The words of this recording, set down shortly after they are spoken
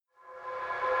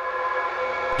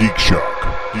Geek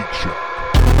Shock. Geek Shock.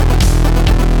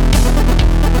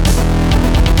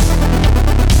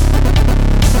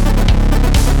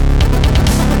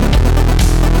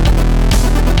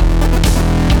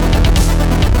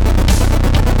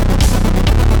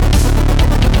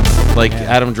 Like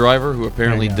Adam Driver, who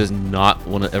apparently does not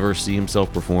want to ever see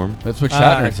himself perform. That's what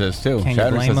Shatner says, too. can you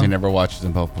Shatner blame says he him? never watches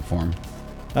himself perform.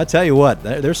 I tell you what,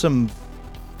 there's some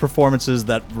performances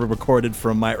that were recorded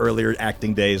from my earlier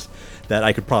acting days that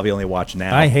I could probably only watch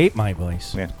now. I hate my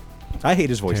voice. Yeah. I hate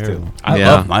his voice, Terrible. too. I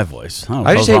Yeah. love my voice. I, don't know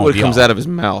I what's just hate wrong what with comes y'all. out of his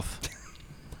mouth.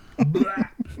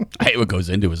 I hate what goes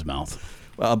into his mouth.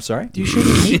 Well, I'm sorry? You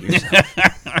shouldn't hate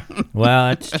yourself. Well,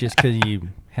 that's just because you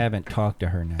haven't talked to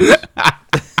her now.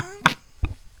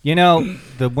 You know,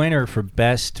 the winner for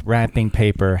best wrapping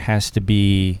paper has to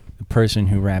be the person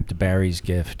who wrapped Barry's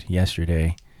gift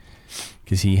yesterday,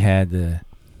 because he had the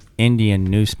Indian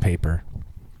newspaper.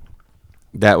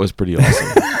 That was pretty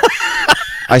awesome.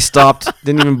 I stopped,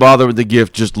 didn't even bother with the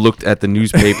gift, just looked at the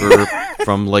newspaper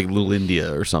from like Little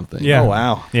India or something. Yeah. Oh,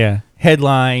 wow. Yeah.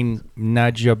 Headline: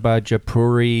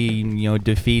 Najabajapuri,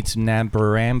 defeats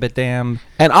Namparambadam.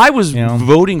 And I was You know.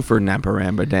 voting for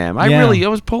Namparambadam. I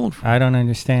was pulling for I don't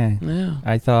understand. Yeah.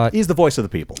 I thought He's the voice of the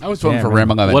people. I was voting Yeah, for right.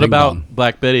 Rambalama. What Ding about Dong.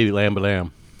 Black Betty Lamb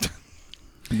Lamb?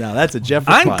 No, that's a Jeff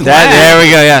I'm response. glad- There we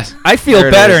go, yes. I feel There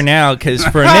it better is. now, because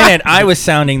for a minute I was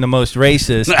sounding the most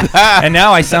racist, and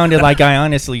now I sounded like I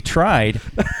honestly tried.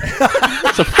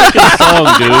 It's a freaking song,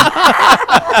 dude.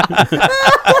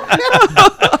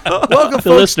 Welcome, The folks.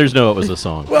 listeners know it was a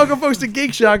song. Welcome, folks, to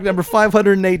Geek Shock number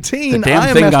 518. The damn I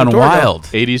am thing Master gone Torgo. wild.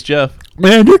 80s Jeff.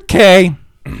 Commander K.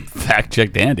 Fact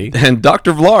checked Andy. And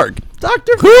Dr. Vlarg.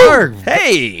 Dr. Clark.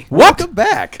 Hey, Welcome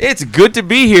back. it's good to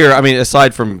be here. I mean,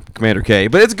 aside from Commander K,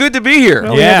 but it's good to be here.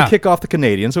 Well, we had Yeah. to kick off the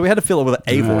Canadian, so we had to fill it with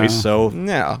a voice, so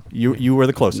Yeah. you were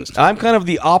the closest. I'm kind of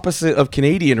the opposite of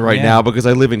Canadian right Yeah. now because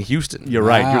I live in Houston. You're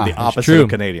right. Wow, You're the that's opposite true. of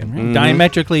Canadian.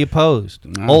 Diametrically opposed.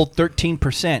 Old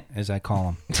 13%, as I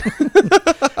call them.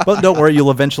 But don't worry,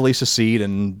 you'll eventually secede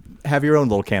and have your own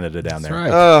little Canada down there.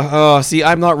 That's right. See,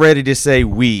 I'm not ready to say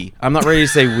we. I'm not ready to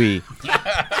say we.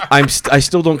 I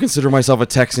still don't consider myself a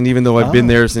Texan, even though I've been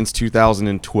there since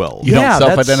 2012. You Yeah, don't that's-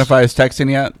 self-identify as Texan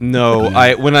yet? No,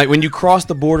 when you cross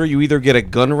the border, you either get a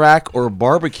gun rack or a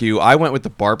barbecue. I went with the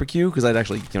barbecue because I'd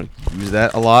actually use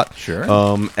that a lot. Sure.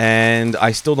 And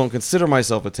I still don't consider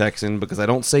myself a Texan because I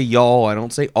don't say y'all, I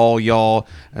don't say all y'all,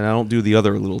 and I don't do the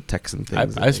other little Texan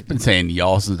things. I've been saying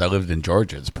y'all since I lived in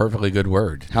Georgia. It's a perfectly good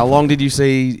word. How long did you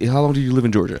live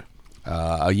in Georgia?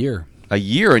 A year. A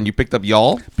year, and you picked up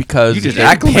y'all? Because You just He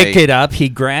acclimate. picked it up, he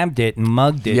grabbed it, and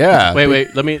mugged it. yeah.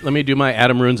 Wait. Let me do my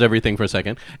Adam ruins everything for a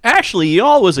second. Actually,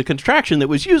 y'all was a contraction that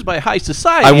was used by high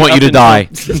society. I want you up to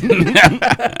until-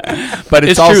 die. But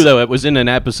It's also, true though. It was in an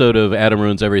episode of Adam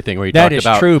ruins everything where he That talked is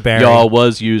about true, Barry. y'all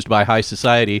was used by high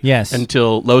society. Yes.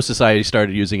 Until low society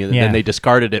started using it, and Yeah. then they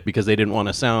discarded it because they didn't want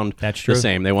to sound That's true. the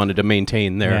same. They wanted to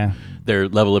maintain Yeah. their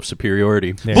level of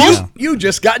superiority. There you go. You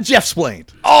just got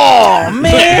Jeff-splained.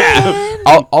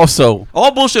 Also,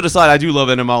 All bullshit aside, I do love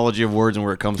etymology of words and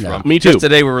where it comes from. Me too. Just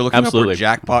today we were looking up Absolutely. where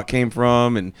jackpot came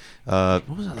from, and what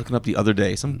was I looking up the other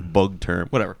day? Some bug term,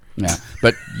 whatever. yeah.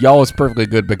 But y'all is perfectly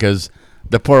good because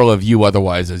the plural of you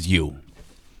otherwise is you.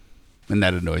 And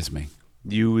that annoys me.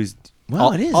 You is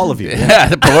well, it is All of you. Yeah,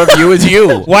 the plural of you is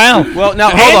you. Wow. Well, now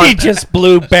hold Andy on. just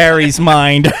blew Barry's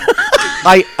mind.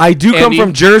 I do come Andy,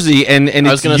 from Jersey, and I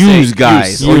was it's gonna use say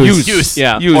guys use. or Use. use,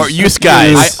 Yeah. Or use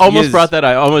guys. I almost Yes. brought that.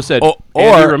 I almost said. Or-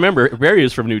 Andy, or- remember, Barry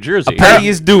is from New Jersey. How he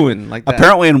is doing like that.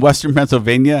 Apparently in Western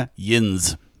Pennsylvania,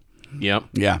 yins. Yep.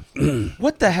 Yeah.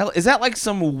 What the hell is that? Like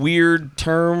some weird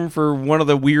term for one of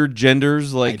the weird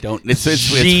genders, like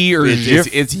she or Jif?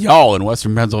 it's y'all in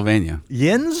Western Pennsylvania.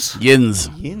 Yins? Yins.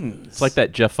 It's like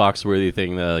that Jeff Foxworthy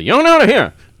thing. The you don't know to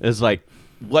here is like,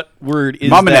 what word is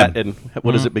Mom and that, them. and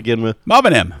what does it begin with? Mob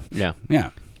and him. Yeah. Yeah.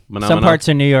 Some parts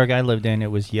of New York I lived in,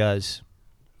 it was yuz.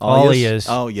 All yuz.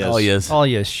 Oh, yes. Oh, yes. All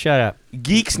yuz. Shut up.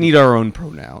 Geeks need our own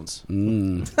pronouns. Oh,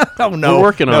 no. We're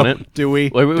working on No. it. Do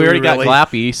we? Well, we Do already got really?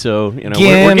 Glappy, so we're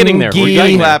Gim, getting there. We're gee.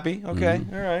 getting there. Clappy. Okay.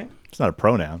 All right. It's not a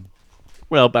pronoun.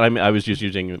 Well, but I was just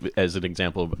using it as an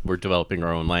example. We're developing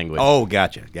our own language. Oh,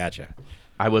 gotcha.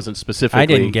 I wasn't specifically. I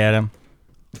didn't get him.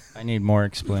 I need more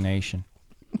explanation.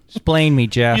 Explain me,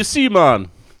 Jeff. You see, man.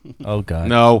 Oh, God.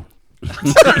 No.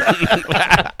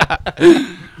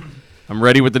 I'm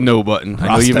ready with the no button. I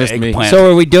know you Rasta missed me. eggplant.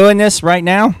 So are we doing this right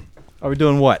now? Are we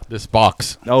doing what? This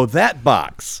box. Oh, that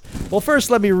box. Well, first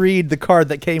let me read the card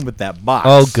that came with that box.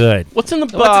 Oh, good. What's in the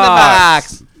box? What's in the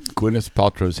box? Gwyneth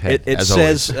Paltrow's head. It as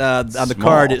says always. on the Small.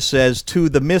 card, it says, to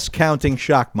the miscounting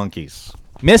shock monkeys.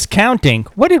 Miscounting?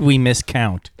 What did we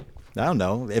miscount? I don't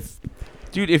know if.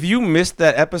 Dude, if you missed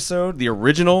that episode, the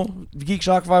original Geek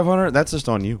Shock 500, that's just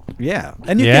on you. Yeah,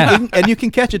 and you Yeah. can you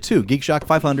can catch it too.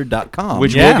 Geekshock500.com.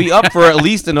 Which Yeah. will be up for at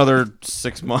least another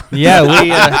 6 months. Yeah,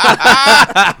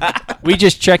 we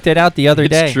just checked it out the other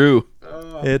day. It's true.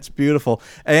 It's beautiful,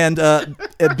 and a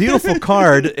beautiful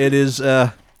card. It is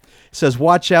says,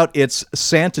 "Watch out! It's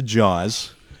Santa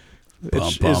Jaws."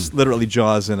 It's Bum, it's literally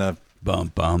Jaws in a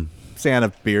Bum bum.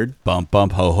 Santa beard. Bump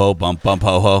bump ho ho bump bump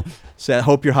ho ho. Said,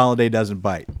 "Hope your holiday doesn't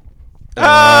bite."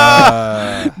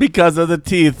 Because of the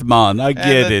teeth, man. I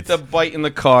get it. The bite in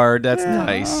the card, that's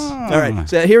nice. All right,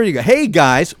 so here you go. Hey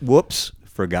guys, whoops,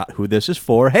 forgot who this is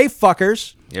for. Hey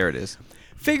fuckers, There it is.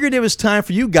 figured it was time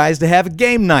for you guys to have a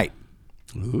game night.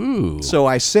 Ooh. So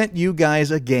I sent you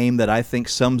guys a game that I think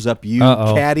sums up you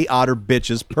Uh-oh. catty otter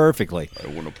bitches perfectly. I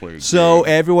want to play a So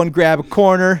everyone grab a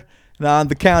corner, and on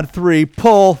the count of 3,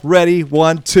 pull, ready,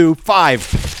 1, 2,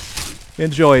 5.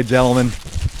 Enjoy, gentlemen.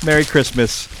 Merry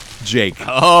Christmas, Jake.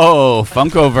 Oh,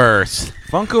 Funkoverse.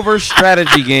 Funkoverse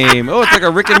strategy game. Oh, it's like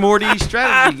a Rick and Morty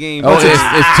strategy game. Oh,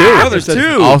 it's two. Oh, there's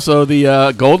two. Also,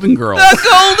 the Golden Girls. The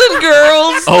Golden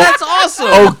Girls. That's awesome.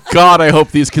 Oh God, I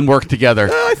hope these can work together.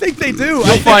 I think they do.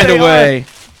 You'll find a way.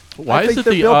 Why I is think it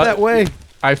they're the built that way.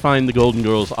 I find the Golden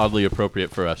Girls oddly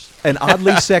appropriate for us. And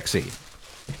oddly sexy.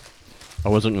 I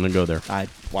wasn't going to go there.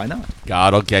 Why not?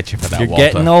 God, I'll get you for that. You're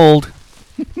Walter. getting old.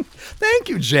 Thank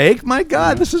you, Jake. My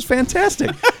God, this is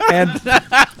fantastic. And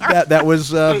that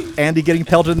was Andy getting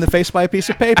pelted in the face by a piece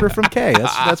of paper from Kay.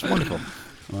 That's wonderful.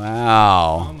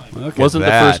 Wow. Look at Wasn't the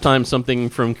that. first time something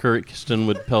from Kirsten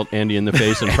would pelt Andy in the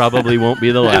face, and probably won't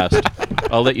be the last.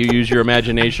 I'll let you use your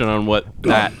imagination on what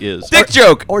that is. Dick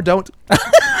joke. Or don't.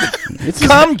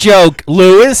 Come joke,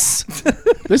 Lewis.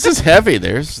 This is heavy.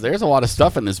 There's a lot of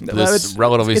stuff in this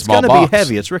relatively small It's box. going to be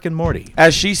heavy. It's Rick and Morty.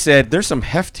 As she said, there's some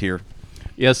heft here.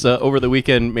 Yes, over the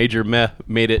weekend, Major Meh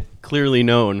made it clearly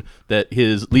known that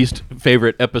his least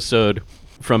favorite episode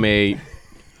from a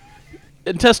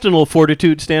intestinal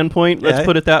fortitude standpoint, let's Yeah.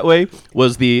 put it that way,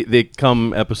 was the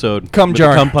cum episode. Cum with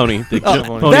jar. The cum pony. The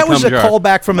pony That was cum a jar.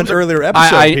 callback from an earlier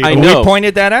episode. I people. know. We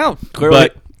pointed that out.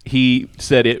 But he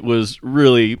said it was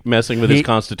really messing with his He-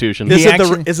 constitution. Is He it the,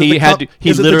 actually- is it he the, had cu- to- he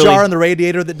is it the literally- jar on the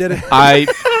radiator that did it?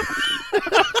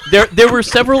 There were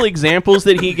several examples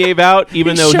that he gave out,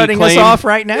 even though Shutting he claimed, us off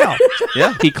right now.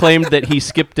 Yeah. he claimed that he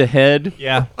skipped ahead.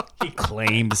 Yeah. He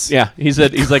claims. Yeah, he's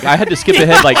like, I had to skip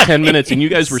ahead like 10 minutes, and you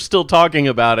guys were still talking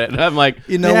about it. And I'm like,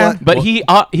 You know Yeah. what? but he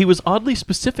was oddly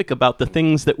specific about the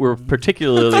things that were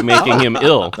particularly making him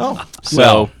ill. Oh.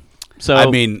 So, I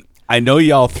mean, I know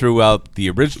y'all threw out the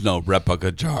original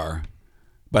replica jar,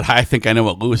 but I think I know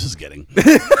what Lewis is getting.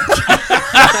 nice.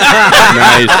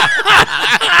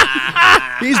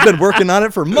 He's been working on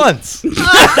it for months.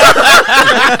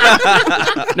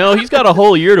 No, he's got a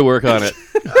whole year to work on it.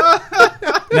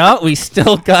 No, we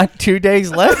still got 2 days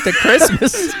left to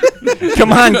Christmas.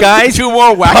 Come on, guys. 2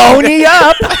 more wacky. Pony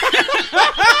up.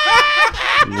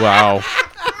 Wow.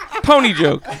 Pony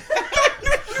joke.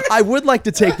 I would like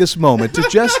to take this moment to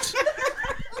just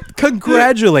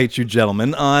congratulate you,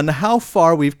 gentlemen, on how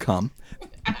far we've come.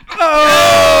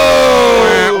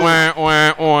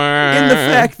 In the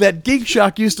fact that Geek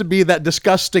Shock used to be that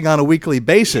disgusting on a weekly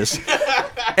basis,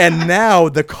 and now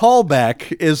the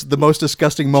callback is the most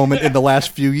disgusting moment in the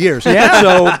last few years. Yeah.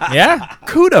 So, Yeah.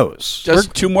 kudos.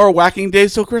 Just 2 more whacking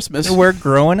days till Christmas. We're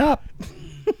growing up.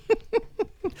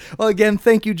 Well, again,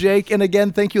 thank you, Jake, and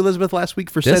again, thank you, Elizabeth, last week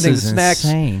for This sending is snacks.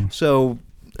 insane. So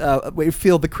we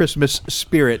feel the Christmas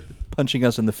spirit punching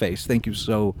us in the face. Thank you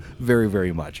so very,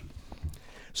 very much.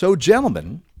 So,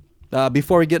 gentlemen,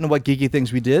 before we get into what geeky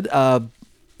things we did,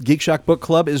 Geek Shock Book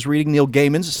Club is reading Neil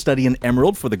Gaiman's Study in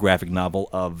Emerald for the graphic novel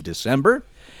of December.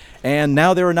 And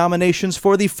now there are nominations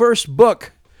for the first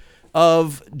book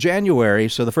of January,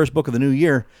 so the first book of the new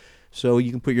year. So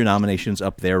you can put your nominations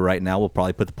up there right now. We'll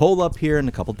probably put the poll up here in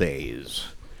a couple days.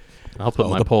 I'll put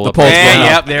my poll up. poll's there. going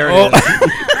up. Yep, there it is.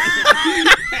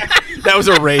 That was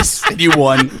a race, and you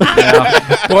won.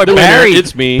 Boy, Barry,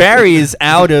 it's me. Barry is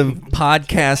out of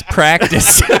podcast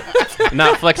practice.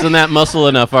 Not flexing that muscle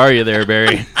enough, are you there,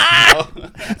 Barry?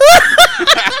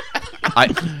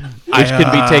 Which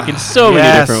can be taken so many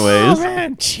yes. different Oh, ways.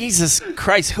 man. Jesus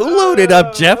Christ. Who loaded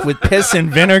up Jeff with piss and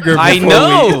vinegar I before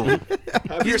know.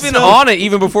 He's been on it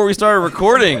even before we started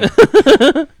recording.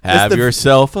 Have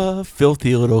yourself a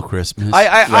filthy little Christmas.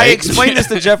 I explained this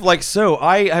to Jeff like so.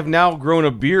 I have now grown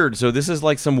a beard, so this is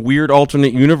like some weird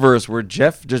alternate universe where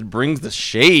Jeff just brings the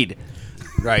shade.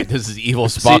 Right, this is evil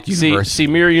Spock universe. See,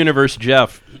 Mirror Universe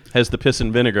Jeff has the piss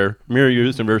and vinegar. Mirror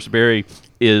Universe Barry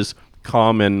is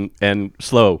calm and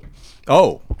slow.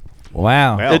 Oh,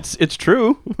 Wow. Well. It's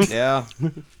true. Yeah.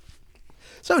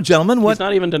 So, gentlemen, He's what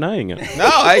not even denying it. No,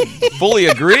 I fully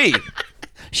agree.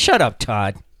 Shut up,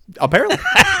 Todd. apparently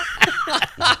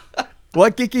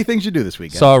what geeky things you do this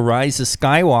weekend? Saw Rise of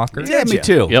Skywalker. Yeah, me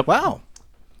too. Yep. Wow.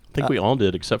 I think we all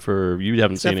did, except for you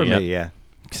haven't Except seen for it me, yet. yeah.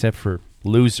 Except for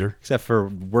loser. Except for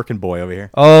working boy over here.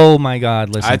 Oh my God!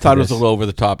 Listen. I to thought it was a this. little over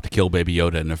the top to kill Baby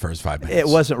Yoda in the first 5 minutes. It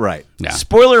wasn't right. Yeah.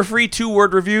 Spoiler-free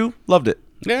 2-word review. Loved it.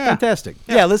 Yeah. Fantastic.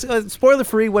 Yeah, let's spoiler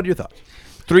free. What are your thoughts?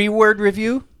 3-word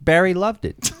review. Barry loved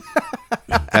it.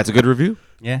 That's a good review.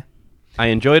 Yeah. I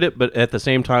enjoyed it, but at the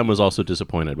same time was also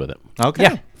disappointed with it. Okay.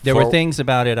 Yeah. There were things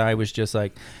about it I was just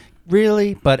like,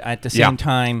 really? But at the same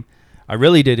time, I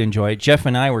really did enjoy it. Jeff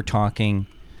and I were talking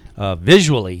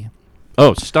visually.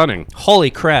 Oh, stunning.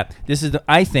 Holy crap. This is,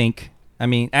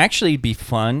 actually it'd be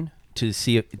fun to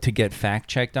see to get fact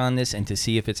checked on this and to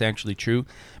see if it's actually true.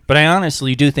 But I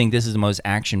honestly do think this is the most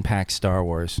action-packed Star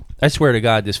Wars. I swear to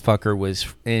God, this fucker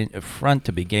was in front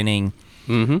to beginning,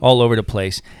 all over the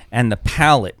place. And the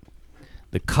palette,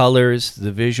 the colors,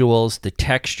 the visuals, the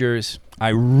textures, I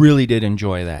really did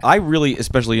enjoy that. I really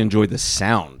especially enjoyed the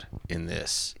sound in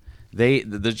this.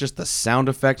 There's just the sound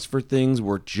effects for things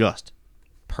were just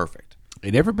perfect.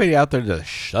 And everybody out there to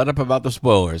shut up about the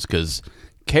spoilers, because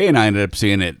Kay and I ended up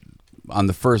seeing it on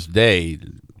the first day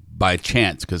by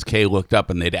chance, because Kay looked up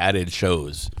and they'd added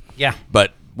shows. Yeah.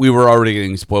 But we were already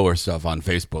getting spoiler stuff on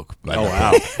Facebook. Oh,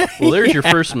 wow. Well, there's your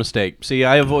first mistake. See,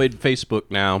 I avoid Facebook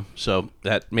now, so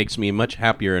that makes me much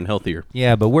happier and healthier.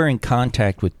 Yeah, but we're in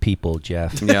contact with people,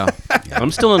 Jeff. Yeah.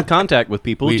 I'm still in contact with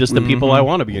people, just the people I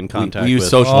want to be in contact We use with.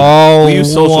 social. Oh, we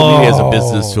use social media as a whoa.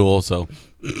 business tool. So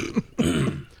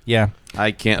Yeah.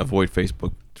 I can't avoid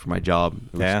Facebook for my job.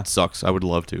 It sucks. I would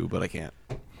love to, but I can't.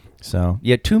 So,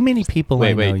 yeah, too many people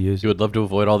I know Wait. use You would love to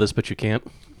avoid all this, but you can't?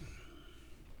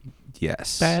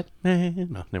 Yes. Batman.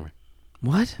 No, never.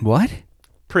 What? What?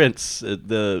 Prince,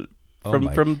 Oh from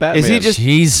my- Batman. Is he just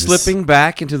Jesus. slipping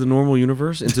back into the normal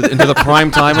universe, into the prime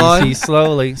timeline? See,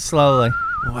 slowly.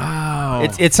 Wow.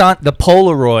 It's on the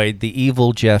Polaroid. The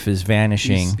evil Jeff is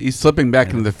vanishing. he's slipping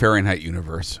back into the Fahrenheit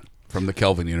universe from the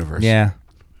Kelvin universe. Yeah.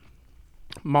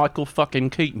 Michael fucking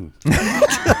Keaton?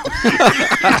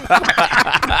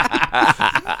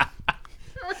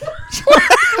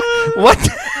 What?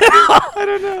 I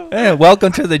don't know. Hey,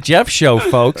 welcome to the Jeff Show,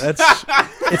 folks.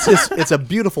 It's a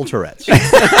beautiful Tourette's.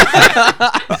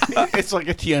 It's like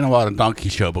a Tiana and Donkey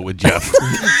show, but with Jeff.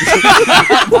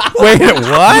 Wait,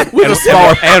 what? with a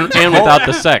smaller and without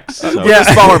the sex. So. yeah,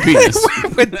 smaller penis.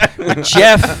 With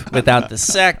Jeff without the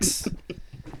sex.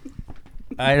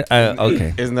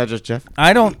 Okay. Isn't that just Jeff?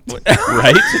 I don't.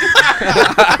 Right?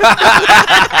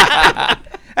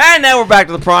 And now we're back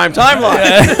to the prime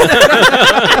timeline.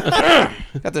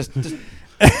 Got this.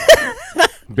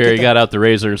 Barry got out the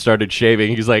razor and started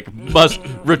shaving. He's like, must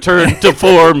return to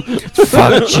form.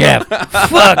 Fuck Jeff.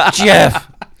 Fuck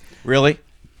Jeff. Really?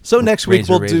 So next week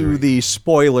Razor, we'll razor, do razor. the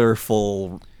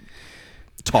spoiler-full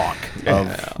talk of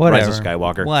Whatever. Rise of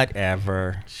Skywalker.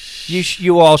 Whatever.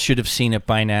 You all should have seen it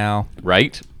by now.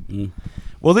 Right?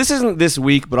 Well, this isn't this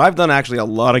week, but I've done actually a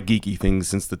lot of geeky things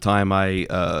since the time I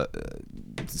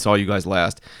saw you guys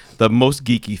last. The most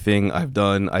geeky thing I've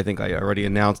done, I think I already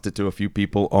announced it to a few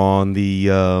people on the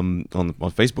on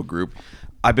Facebook group.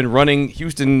 I've been running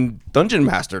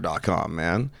HoustonDungeonMaster.com,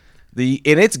 man. And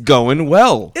it's going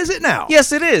well. Is it now?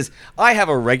 Yes, it is. I have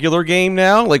a regular game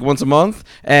now, like once a month,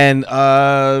 and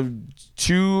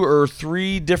 2 or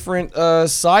 3 different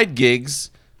side gigs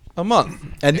a month.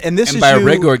 And this And is by you, a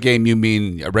regular game, you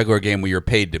mean a regular game where you're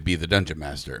paid to be the dungeon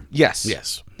master. Yes.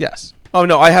 Yes. Yes. Oh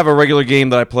no, I have a regular game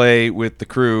that I play with the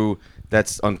crew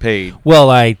that's unpaid. Well,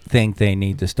 I think they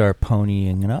need to start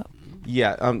ponying it up.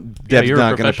 Yeah, Deb's you're a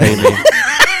not gonna pay professional.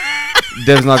 me.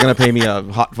 Deb's not gonna pay me a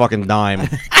hot fucking dime.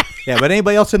 Yeah, but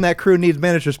anybody else in that crew needs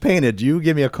miniatures painted, you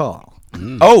give me a call.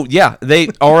 Oh yeah, they're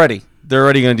already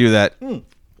gonna do that.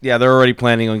 Yeah, they're already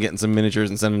planning on getting some miniatures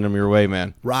and sending them your way,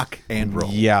 man. Rock and roll.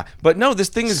 Yeah, but no, this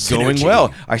thing is going Synergy.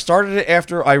 well. I started it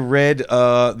after I read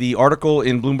the article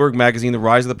in Bloomberg Magazine, "The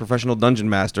Rise of the Professional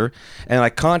Dungeon Master," and I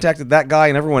contacted that guy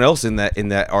and everyone else in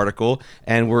that article,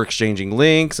 and we're exchanging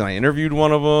links. And I interviewed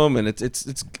one of them, and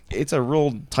it's a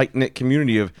real tight knit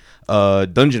community of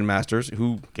dungeon masters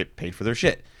who get paid for their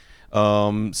shit.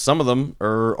 Some of them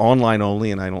are online only,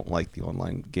 and I don't like the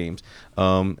online games.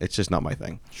 It's just not my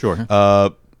thing. Sure.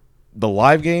 The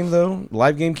live game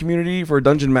community for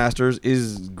Dungeon Masters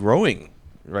is growing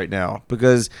right now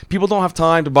because people don't have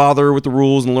time to bother with the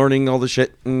rules and learning all the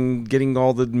shit and getting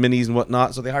all the minis and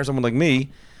whatnot. So they hire someone like me.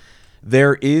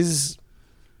 There is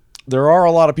there are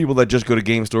a lot of people that just go to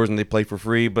game stores and they play for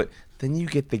free, but then you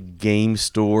get the game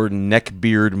store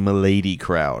neckbeard milady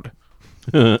crowd.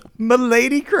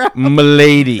 Milady crowd.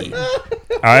 Milady.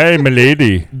 I'm a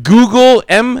lady. Google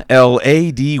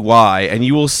MLADY and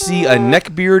you will see a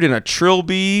neckbeard and a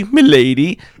trilby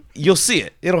milady. You'll see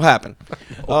it. It'll happen.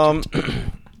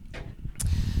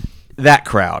 That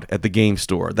crowd at the game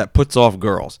store that puts off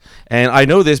girls. And I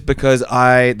know this because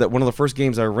that one of the first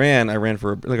games I ran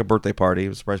for like a birthday party,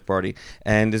 a surprise party,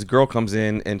 and this girl comes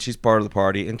in and she's part of the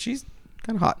party and she's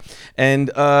kind of hot.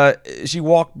 And she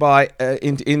walked by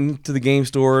into the game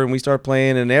store and we started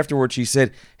playing, and afterwards she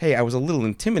said, "Hey, I was a little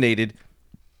intimidated.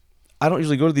 I don't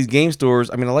usually go to these game stores.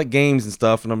 I mean, I like games and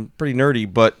stuff and I'm pretty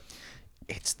nerdy, but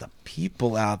it's the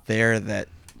people out there that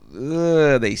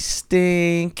they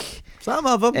stink." Some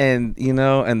of them. And,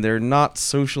 and they're not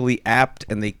socially apt,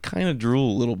 and they kind of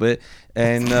drool a little bit.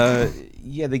 And,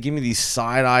 they give me these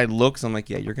side-eyed looks. I'm like,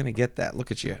 yeah, you're going to get that. Look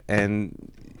at you. And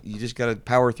you just got to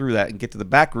power through that and get to the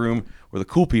back room where the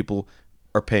cool people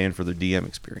are paying for their DM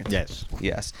experience.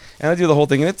 Yes. And I do the whole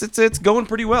thing, and it's going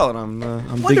pretty well, and I'm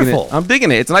digging Wonderful. it. I'm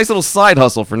digging it. It's a nice little side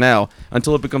hustle for now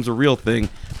until it becomes a real thing.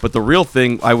 But the real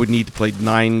thing, I would need to play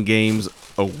 9 games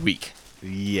a week.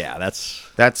 Yeah,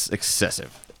 That's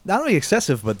excessive. not only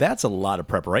excessive, but that's a lot of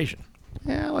preparation.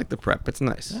 Yeah, I like the prep. It's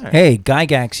nice. Hey,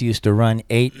 Gygax used to run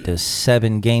 8 to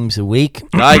 7 games a week.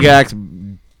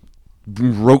 Gygax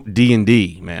wrote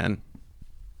D&D, man.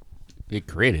 He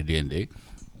created D&D.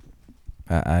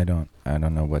 I don't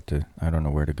know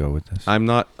where to go with this. I'm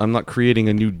not creating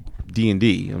a new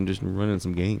D&D. I'm just running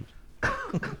some games.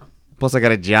 Plus, I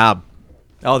got a job.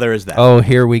 Oh, there is that. Oh,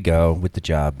 here we go with the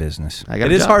job business. I got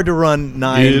It a is job. hard to run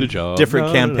 9 Get a job.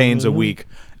 different campaigns a week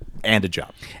and a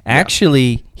job.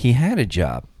 Actually, he had a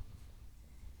job.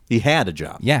 He had a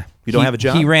job. Yeah. You don't have a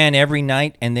job? He ran every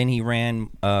night, and then he ran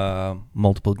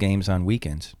multiple games on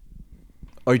weekends.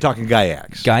 Oh, you're talking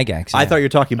Gygax. Gygax. I yeah. thought you were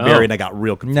talking Barry, and I got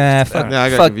real confused. Nah, fuck, Yeah, I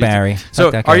got fuck confused. Barry. So,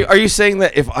 Fuck that guy. are you saying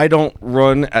that if I don't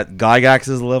run at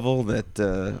Gygax's level,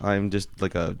 that I'm just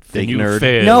like a fake you nerd?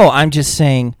 fail. No, I'm just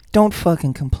saying, don't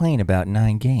fucking complain about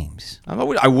 9 games. I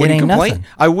wouldn't ain't complain. nothing.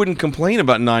 I wouldn't complain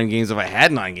about 9 games if I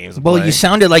had 9 games to Well, play. you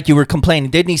sounded like you were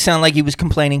complaining. Didn't he sound like he was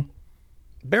complaining?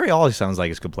 Barry always sounds like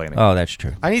he's complaining. Oh, that's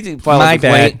true. I need to file My a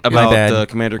complaint bad. My about bad.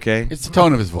 Commander K. It's the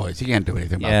tone of his voice. He can't do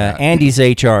anything about Yeah, that. Andy's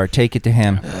HR. Take it to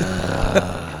him.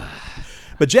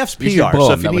 But Jeff's PR, You should blow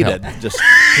so him, if you that need would it, help. just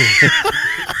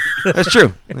That's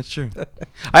true. That's true.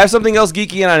 I have something else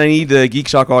geeky, and I need the Geek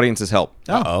Shock audience's help.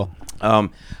 Uh-oh.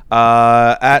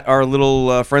 At our little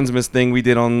Friendsmas thing we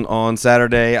did on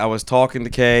Saturday, I was talking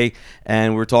to Kay,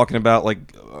 and we were talking about like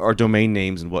our domain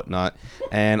names and whatnot.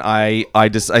 And I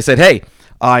said, hey,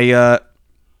 I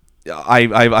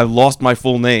lost my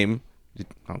full name.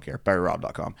 I don't care,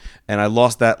 BarryRob.com. And I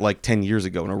lost that like 10 years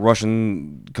ago, and a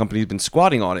Russian company has been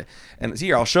squatting on it. And it's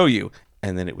here, I'll show you.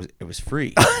 And then it was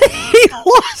free. He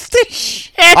lost his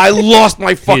shit. I lost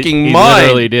my fucking he mind.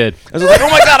 literally did. I was like, oh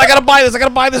my god, I gotta buy this! I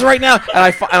gotta buy this right now!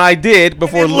 And I did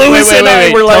before Wait, Lewis and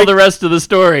I were Tell like, the rest of the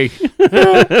story.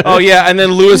 oh yeah, and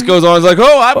then Lewis goes on, he's like,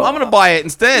 oh, I'm gonna buy it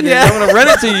instead. And I'm gonna rent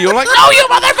it to you. I'm like, no, you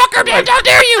motherfucker, man, how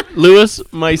dare you! Lewis,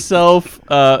 myself,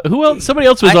 who else? Somebody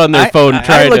else was on their phone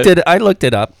trying to. I looked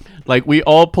it up. Like, we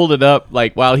all pulled it up,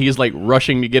 like, while he's, like,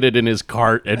 rushing to get it in his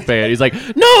cart and pay it. He's like,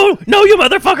 no, you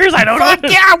motherfuckers, I don't know.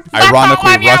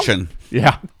 Ironically Russian.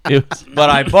 Yeah. It was,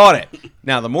 But I bought it.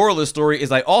 Now the moral of the story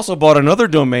is I also bought another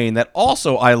domain that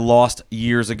also I lost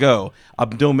years ago. A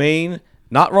domain,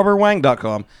 not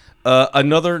rubberwang.com.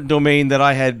 Another domain that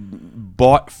I had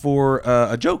bought for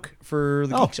a joke for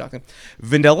the Geek Shock thing.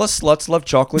 Vanilla sluts love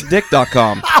chocolate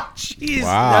dick.com. oh, jeez.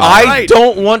 Wow. I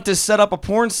don't want to set up a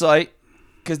porn site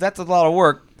because that's a lot of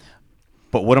work.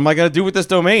 But what am I going to do with this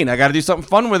domain? I got to do something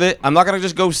fun with it. I'm not going to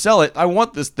just go sell it. I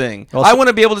want this thing. Well, I want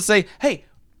to be able to say, hey,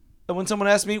 when someone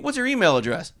asks me, what's your email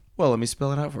address? Well, let me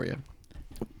spell it out for you.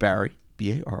 Barry,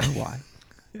 B-A-R-R-Y,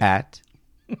 at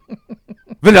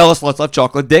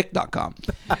vanillaslutslovechocolateDick.com.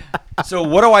 So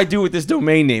what do I do with this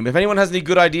domain name? If anyone has any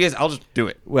good ideas, I'll just do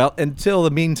it. Well, until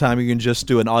the meantime, you can just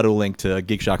do an auto link to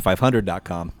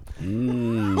geekshock500.com.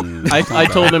 I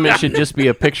told him it should just be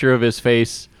a picture of his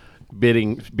face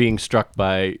being struck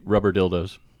by rubber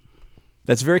dildos.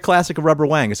 That's very classic of Rubber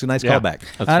Wang. It's a nice Yeah. callback.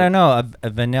 I don't know. A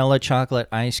vanilla chocolate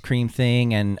ice cream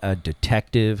thing, and a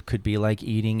detective could be like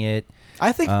eating it.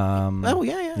 I think. Oh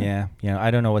yeah. Yeah. I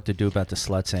don't know what to do about the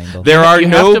sluts angle. There are You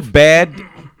no have to- bad.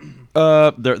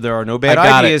 There are no bad I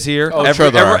got ideas it. here. Oh, sure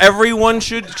there are. Everyone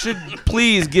should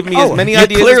please give me as many you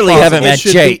ideas. clearly as possible. haven't met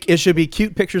Jake. It should be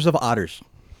cute pictures of otters.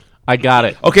 I got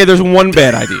it. Okay, there's one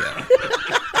bad idea.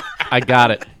 I got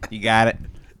it. You got it.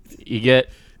 You get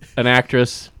an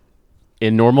actress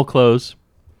in normal clothes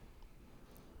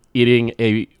eating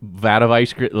a vat of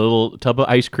ice cream, a little tub of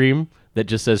ice cream that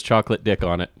just says chocolate dick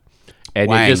on it. And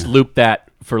Wang. you just loop that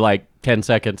for like 10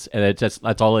 seconds, and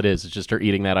that's all it is. It's just her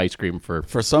eating that ice cream for.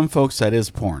 For some folks, that is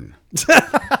porn.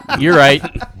 You're right.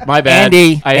 My bad.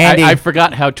 Andy, I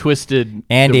forgot how twisted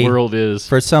Andy, the world is.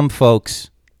 For some folks,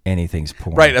 anything's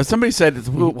porn. Right. Somebody said,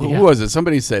 who was it?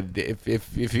 Somebody said,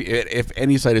 if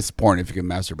any site is porn, if you can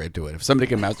masturbate to it. If somebody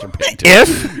can masturbate to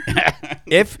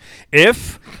it.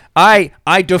 If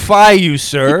I defy you,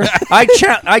 sir.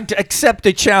 I accept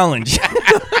the challenge.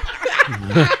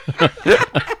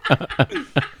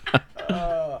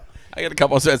 I got a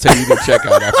couple of sites that you can check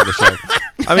out after the show.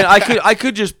 I mean, I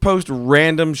could just post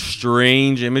random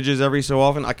strange images every so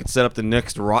often. I could set up the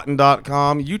next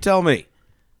rotten.com. You tell me.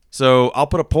 So I'll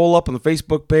put a poll up on the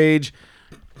Facebook page.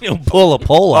 You'll pull a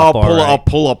poll up. I'll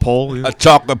pull a poll. A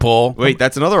chocolate pole. Wait,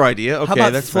 that's another idea. Okay, How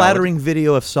about that's flattering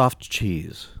video of soft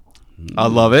cheese? valid. I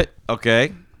love it.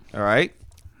 Okay. All right.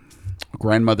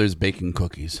 Grandmother's baking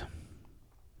cookies.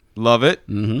 Love it.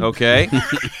 Okay.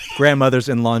 Grandmothers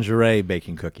in lingerie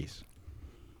baking cookies.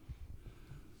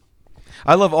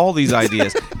 I love all these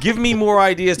ideas. Give me more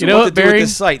ideas to You know what what, to do with Barry?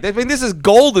 this site. I mean, this is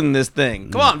golden, this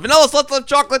thing. Come on, vanilla sluts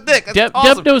chocolate dick. That's Deb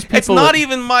awesome. knows It's people not that-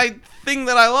 even my thing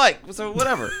that I like, so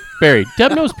whatever. Barry,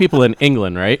 Deb knows people in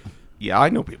England, right? Yeah, I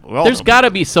know people. We all There's know got to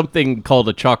be something called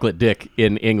a chocolate dick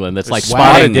in England that's like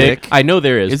spotted spotted dick. dick. I know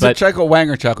there is, Is but it chocolate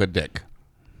wang or chocolate dick?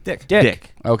 Dick.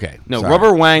 Dick. Okay. No, sorry.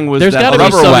 Rubber Wang was there's that got to be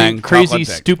other Rubber some Wang crazy, chocolate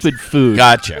dick. stupid food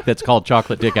Gotcha. that's called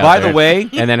chocolate dick out By there. the way-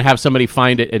 and then have somebody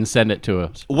find it and send it to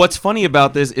us. What's funny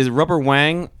about this is Rubber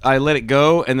Wang, I let it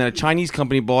go, and then a Chinese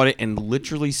company bought it and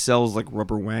literally sells like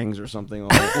Rubber Wangs or something.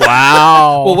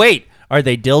 Wow. Well, wait. Are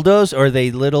they dildos or are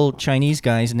they little Chinese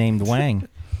guys named Wang?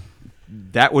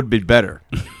 That would be better.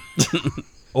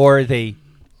 Or are they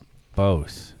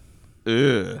both?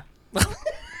 Ugh.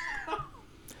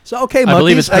 So, okay, I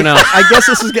believe monkeys, it's pronounced- I guess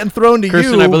this is getting thrown to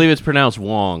Kirsten, you. I believe it's pronounced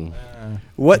Wong.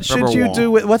 What should Rubber you Wang.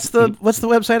 do with what's the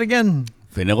website again?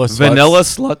 Vanilla sluts. Vanilla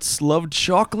sluts love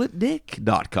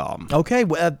chocolatedick.com. Okay,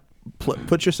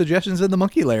 put your suggestions in the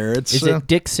monkey layer. It's Is it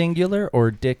dick singular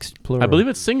or dicks plural? I believe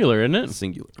it's singular, isn't it?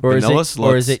 Singular. Or is Vanilla it-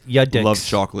 or is it ya dicks? love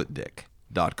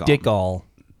chocolatedick.com. Dick all.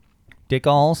 Dick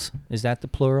alls? Is that the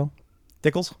plural?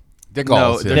 Dickles. Dick No,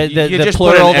 alls, yeah. You The just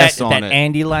put plural an S that, on that it.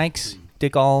 Andy likes?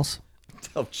 Dick alls?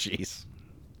 Oh, jeez.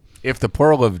 If the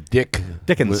plural of dick,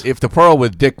 Dickens. if the plural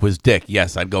with dick was dick,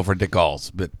 yes, I'd go for dick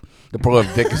alls. But the plural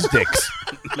of dick is dicks.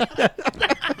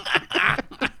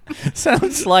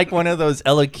 Sounds like one of those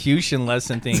elocution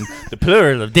lesson things. The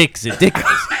plural of dicks is dickles.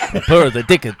 The plural of the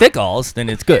dick is dickalls, then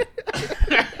it's good.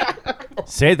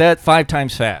 Say that 5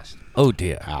 times fast. Oh,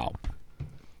 dear. Ow.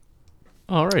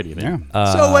 Alrighty then.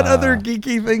 Yeah. So, what other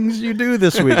geeky things you do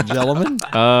this week, gentlemen?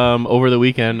 Over the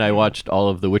weekend, I watched all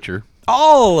of The Witcher.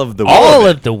 All of the All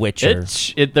of The Witcher.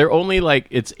 They're only like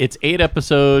it's 8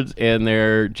 episodes and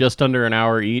they're just under an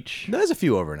hour each. There's a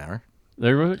few over an hour.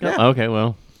 Yeah. Okay,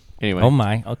 well, anyway. Oh,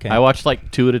 my. Okay. I watched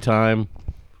like 2 at a time,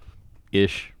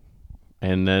 ish,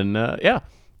 and then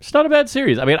it's not a bad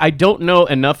series. I mean, I don't know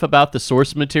enough about the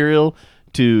source material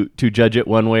to judge it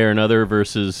one way or another.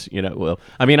 Versus, well,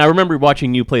 I mean, I remember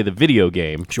watching you play the video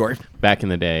game, Sure. back in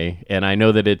the day, and I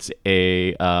know that it's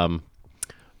a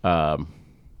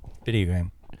Video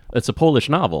game. it's a Polish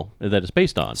novel that it's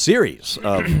based on. Series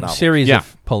of novels. Series Yeah.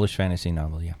 of Polish fantasy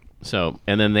novel, yeah. So,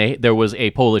 and then there was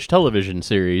a Polish television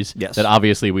series Yes. that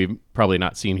obviously we've probably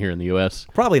not seen here in the U.S.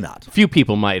 Probably not. Few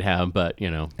people might have, but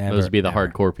Ever, those would be the ever.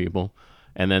 hardcore people.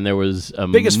 And then there was a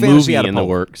Biggest movie fantasy out of in the Poland.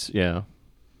 works, yeah.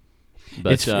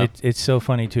 But It's so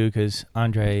funny, too, because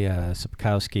Andrzej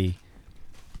Sapkowski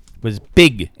was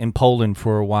big in Poland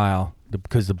for a while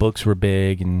because the books were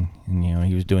big and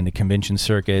he was doing the convention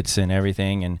circuits and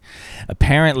everything. And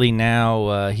apparently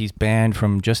now he's banned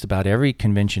from just about every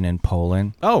convention in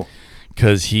Poland Oh,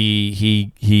 because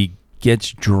he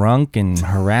gets drunk and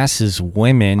harasses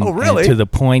women Oh, really? and to the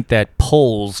point that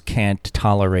Poles can't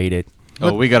tolerate it.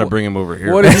 Oh, we got to bring him over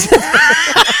here. What is?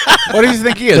 What do you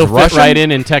think he is? he'll fit Russian? right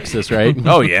in Texas, right?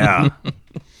 Oh, yeah.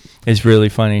 It's really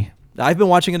funny. I've been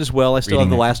watching it as well. I still Reading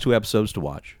have the it. last 2 episodes to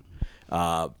watch.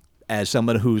 As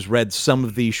someone who's read some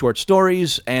of the short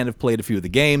stories and have played a few of the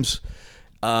games,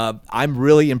 I'm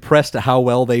really impressed at how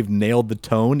well they've nailed the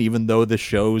tone, even though the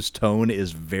show's tone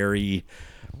is very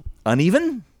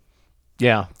uneven.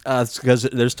 Yeah. Because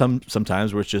there's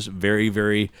sometimes where it's just very,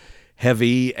 very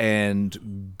heavy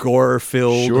and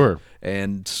gore-filled. Sure.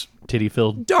 And Titty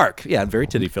filled. dark. Yeah, very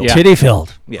titty-filled. Yeah. Titty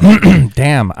filled. Yeah.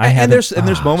 Damn, I have. and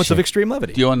there's moments of extreme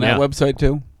levity. Do you own that Yeah. website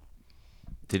too?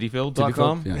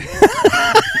 Tittyfield.com?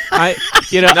 Yeah.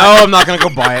 No, I'm not gonna go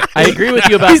buy it. I agree with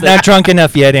you about He's not drunk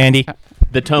enough yet, Andy.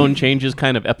 the tone changes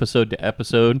kind of episode to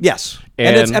episode. Yes,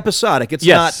 and it's And- episodic. It's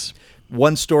Yes. not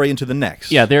one story into the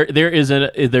next. Yeah,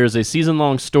 there's a season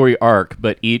long story arc,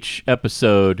 but each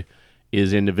episode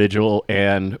is individual,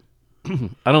 and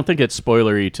I don't think it's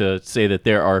spoilery to say that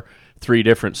there are 3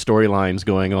 different storylines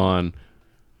going on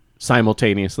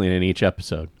simultaneously in each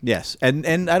episode. Yes, and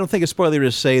I don't think it's spoiler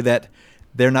to say that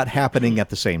they're not happening at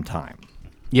the same time.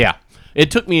 Yeah,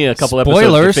 it took me a couple episodes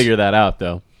Spoilers. to figure that out,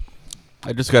 though.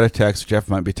 I just got a text. Jeff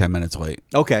might be 10 minutes late.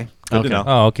 Okay, good Okay. to know.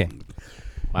 Oh, okay.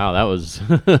 Wow, that was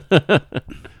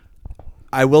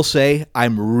I will say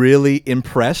I'm really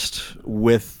impressed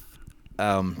with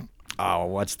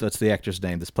what's the actor's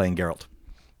name that's playing Geralt?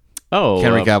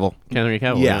 Henry Cavill. Henry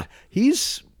Cavill. Yeah,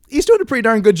 he's doing a pretty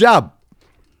darn good job.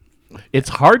 It's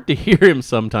hard to hear him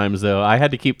sometimes, though. I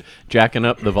had to keep jacking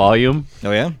up the volume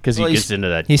Oh yeah, because he gets into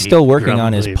that. He's deep, still working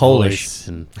on his grumbly Polish. voice,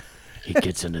 and he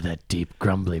gets into that deep,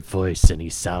 grumbly voice, and he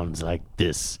sounds like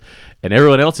this. And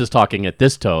everyone else is talking at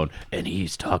this tone, and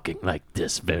he's talking like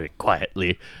this very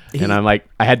quietly. And I'm like,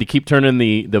 I had to keep turning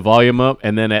the volume up,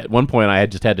 and then at one point, I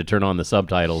just had to turn on the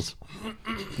subtitles.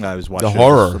 I was watching The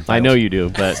horror. I know you do,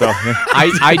 but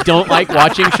I don't like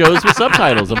watching shows with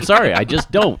subtitles. I'm sorry, I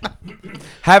just don't.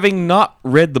 Having not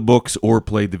read the books or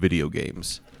played the video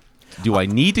games, do I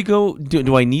need to go?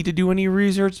 Do I need to do any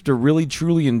research to really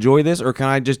truly enjoy this, or can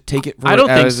I just take it? For I don't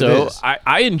think as it so. is?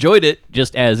 I enjoyed it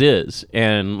just as is,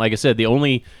 and like I said, the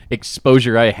only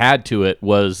exposure I had to it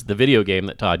was the video game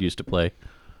that Todd used to play.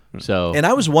 So And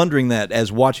I was wondering that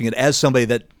as watching it, as somebody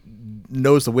that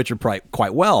knows The Witcher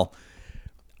quite well,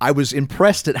 I was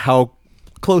impressed at how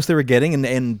close they were getting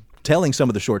and telling some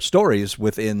of the short stories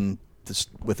within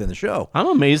the show. I'm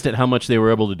amazed at how much they were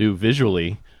able to do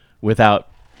visually without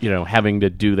having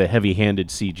to do the heavy-handed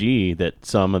CG that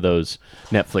some of those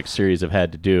Netflix series have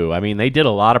had to do. I mean, they did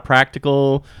a lot of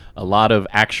a lot of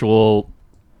actual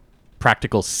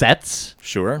practical sets.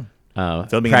 Sure. Filming in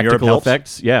Europe Practical helps.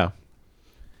 effects, yeah.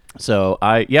 So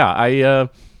I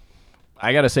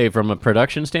gotta say, from a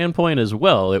production standpoint as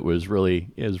well, it was really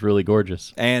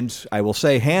gorgeous. And I will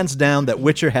say, hands down, that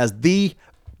Witcher has the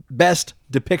best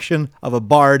depiction of a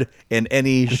bard in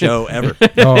any show ever.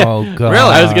 Oh, God.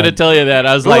 I was gonna tell you that.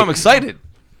 I was Oh, like, I'm excited.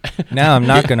 Now I'm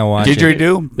not going to watch it.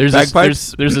 Didgeridoo? there's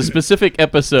Bagpipes? there's a specific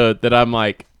episode that I'm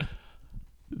like,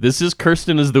 this is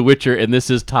Kirsten as the Witcher and this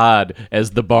is Todd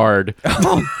as the bard.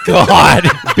 Oh God!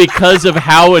 Because of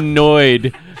how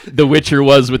annoyed the Witcher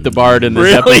was with the bard in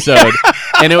this episode,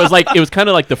 and it was kind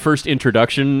of like the first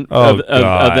introduction of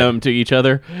them to each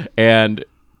other, and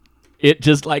it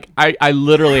just like I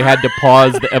literally had to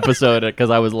pause the episode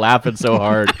because I was laughing so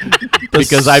hard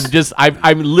because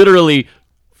I'm literally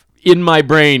in my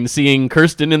brain seeing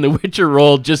Kirsten in the Witcher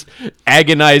role just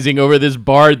agonizing over this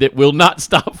bard that will not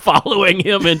stop following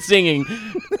him and singing.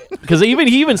 Because he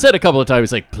even said a couple of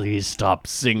times, like, please stop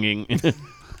singing.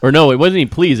 Or no, it wasn't even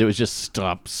please, it was just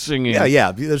stop singing.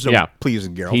 Yeah. There's no Yeah.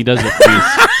 pleasing Geralt. He doesn't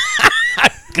please.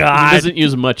 He doesn't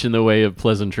use much in the way of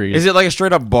pleasantries. Is it like a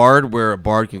straight up bard where a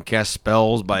bard can cast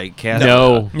spells by casting?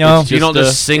 No. No. It's You don't a-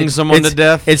 just sing someone to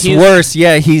death. It's He's- worse.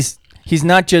 Yeah, he's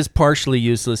not just partially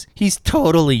useless. He's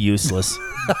totally useless.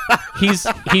 He's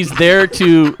there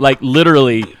to like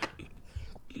literally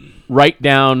write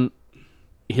down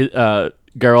his,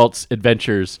 Geralt's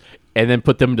adventures and then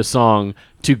put them to song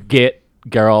to get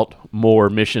Geralt more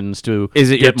missions to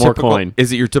get more coin.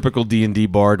 Is it your typical D&D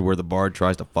bard where the bard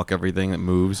tries to fuck everything that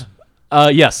moves?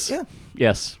 Yes. Yeah.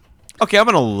 Yes. Okay, I'm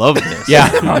gonna love this. Yeah.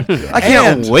 I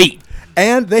can't And- wait.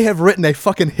 And they have written a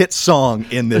fucking hit song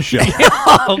in this show.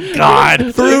 Oh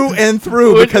God. Through and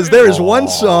through, because there is one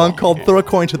song called "Throw a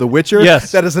Coin to the Witcher."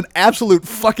 Yes. that is an absolute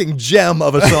fucking gem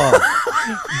of a song.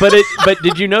 But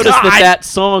did you notice that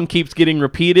song keeps getting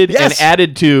repeated Yes. and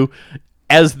added to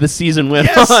as the season went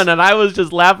Yes. on? And I was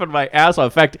just laughing my ass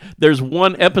off. In fact, there's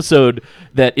one episode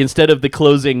that instead of the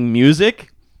closing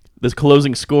music, the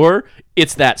closing score,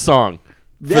 it's that song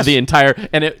for Yes. the entire.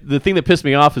 And the thing that pissed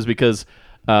me off is because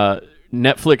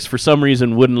Netflix, for some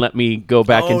reason, wouldn't let me go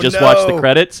back and Oh, just watch the no.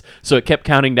 credits. So it kept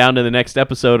counting down to the next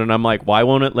episode. And I'm like, why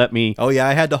won't it let me? Oh yeah,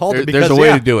 I had to hold it because There's a way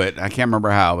yeah. to do it. I can't remember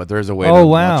how, but there's a way to Oh,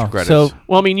 watch wow. the credits. So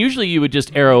Well, I mean, usually you would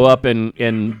just arrow up and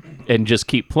just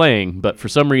keep playing, but for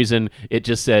some reason it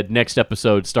just said next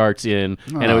episode starts in,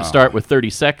 and it would start with 30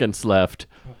 seconds left.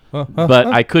 But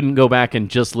I couldn't go back and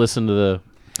just listen to the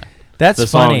that's the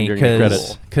song funny during the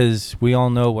credits. because we all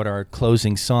know what our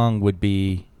closing song would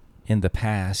be in the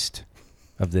past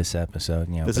of this episode.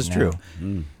 You know, This but is now,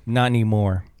 true. Not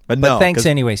anymore. But no, thanks 'cause-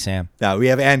 anyway, Sam. Now we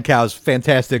have Ann Cow's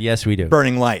fantastic Yes, we do.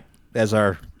 Burning Light as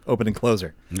our opening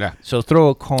closer. Yeah. So throw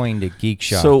a coin to Geek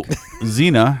Shock. So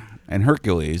Xena and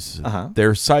Hercules, Uh-huh.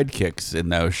 their sidekicks in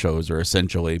those shows are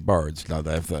essentially bards. Now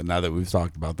that we've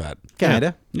talked about that.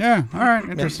 Kinda. Yeah. All right.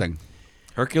 Interesting.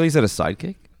 Hercules had a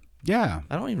sidekick? Yeah.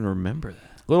 I don't even remember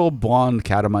that. Little blonde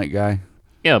catamite guy.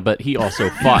 Yeah, but he also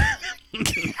fought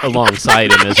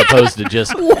alongside him as opposed to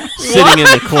just sitting in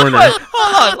the corner.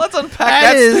 Hold on, let's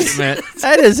unpack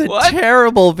that is a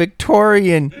terrible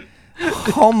Victorian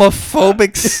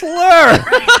homophobic slur.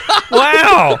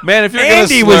 Wow. Man, if you're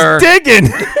Andy gonna slur, was digging.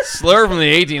 slur from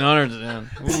the 1800s, man.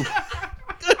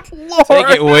 Lord. Take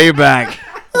it way back.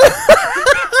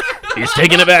 He's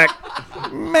taking it back.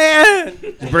 Man.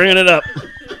 He's bringing it up.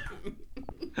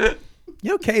 You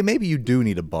know, Kay, maybe you do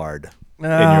need a bard in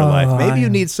your life. Maybe you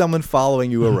need someone following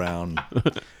you around.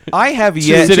 I have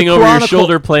yet Sitting to over your chronicle-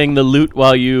 shoulder playing the lute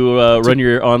while you run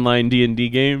your online D&D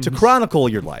games. to chronicle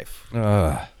your life.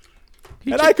 Ugh.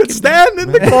 And I could stand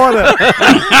in the corner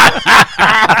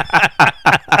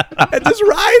and just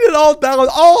write it all down,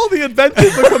 all the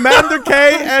adventures of Commander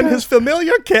K and his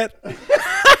familiar kit.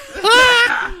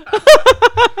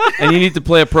 and you need to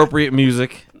play appropriate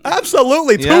music.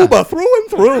 Absolutely, Yeah. tuba through and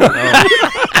through.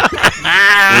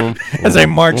 As I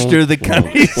march through the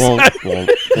countryside.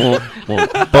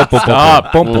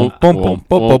 Stop.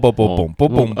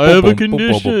 I have a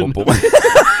condition.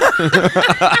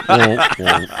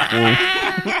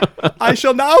 I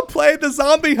shall now play the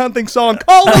zombie hunting song,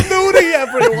 Call of Duty,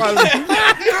 everyone.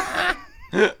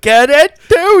 Get it,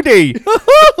 duty.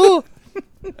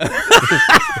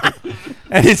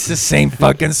 And it's the same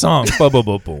fucking song. Boom, boom,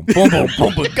 boom, boom, boom, boom,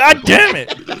 boom, boom. God damn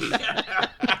it!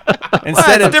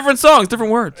 Instead of different songs,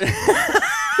 different words.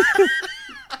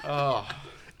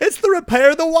 It's the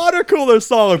Repair the Water Cooler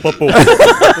song.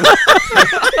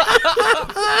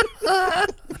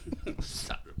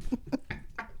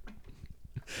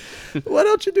 What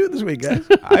else you do this week, guys?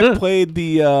 I played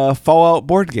the Fallout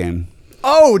board game.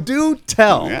 Oh, do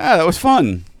tell. Yeah, that was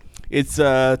fun. It's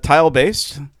tile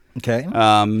based. Okay.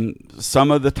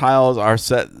 Some of the tiles are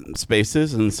set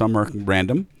spaces and some are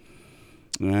random.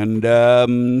 And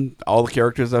all the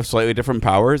characters have slightly different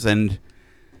powers. And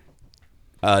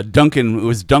it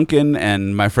was Duncan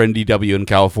and my friend DW in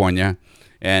California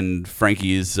and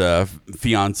Frankie's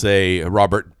fiance,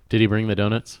 Robert. Did he bring the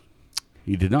donuts?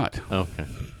 He did not. Oh, okay.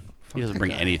 He doesn't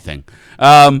bring anything.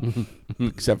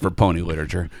 Except for pony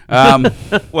literature.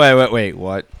 Wait,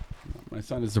 what? My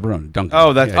son is the Duncan.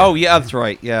 Oh, that's Yeah. that's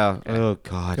right. Yeah. Oh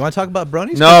God. You want to talk about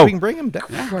bronies? No. We can bring him down.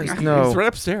 Christ, He's no. right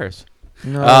upstairs.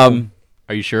 No.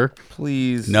 Are you sure?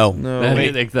 Please. No. No.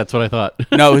 I think that's what I thought.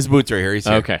 No, his boots are here. He's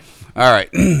here. Okay. All right.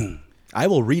 I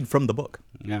will read from the book.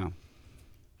 Yeah.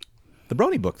 The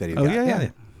Brony book that he Oh, got. yeah.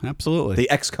 Absolutely. The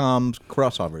XCOM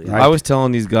crossover. Yeah. Right. I was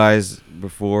telling these guys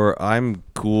before, I'm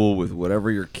cool with whatever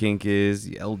your kink is,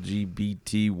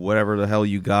 LGBT, whatever the hell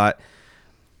you got.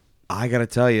 I gotta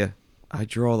tell you, I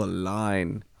draw the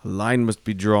line. A line must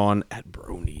be drawn at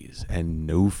bronies and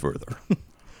no further.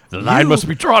 The line must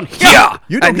be drawn here.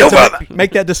 You don't get to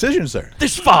make that decision, sir.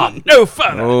 This far, no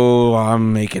further. Oh,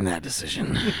 I'm making that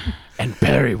decision. And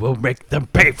Barry will make them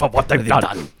pay for what they've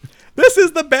done. This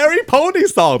is the Barry Pony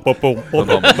song. Boom, boom, boom,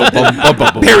 boom, boom,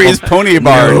 boom, boom. Perry's Pony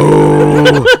Bar.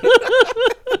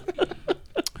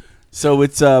 So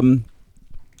it's they're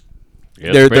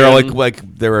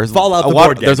like there are Fallout a the lot.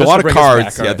 board game, There's a just lot to of bring us cards.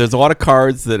 back, all Yeah, right. there's a lot of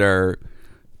cards that are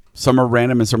some are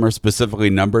random and some are specifically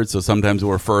numbered. So sometimes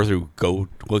we'll refer to go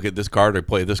look at this card or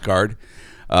play this card.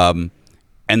 And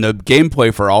the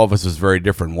gameplay for all of us is very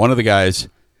different. One of the guys,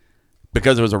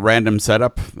 because it was a random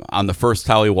setup, on the first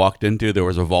tile he walked into, there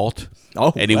was a vault.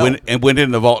 Oh, and he well. went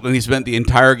in the vault, and he spent the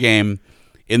entire game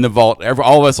in the vault.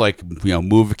 All of us like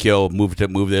move a kill, move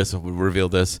this, reveal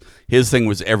this. His thing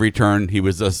was every turn he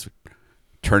was just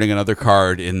turning another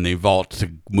card in the vault,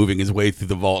 to moving his way through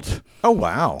the vault. Oh,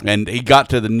 wow. And he got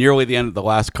to nearly the end of the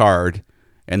last card,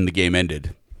 and the game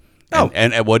ended.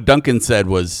 And what Duncan said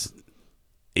was,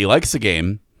 he likes the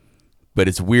game, but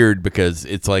it's weird because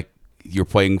it's like you're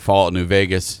playing Fallout New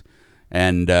Vegas,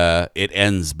 and it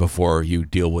ends before you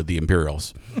deal with the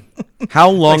Imperials. How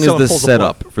long is someone the pulls a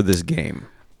setup for this game?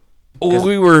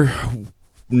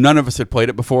 None of us had played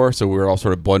it before, so we were all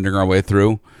sort of blending our way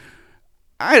through.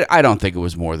 I don't think it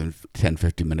was more than 10,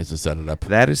 15 minutes to set it up.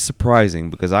 That is surprising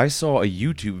because I saw a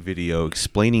YouTube video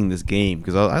explaining this game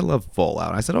because I love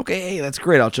Fallout. I said, okay, hey, that's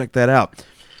great. I'll check that out.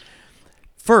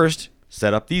 First,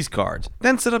 set up these cards,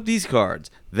 then set up these cards,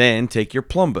 then take your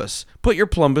plumbus, put your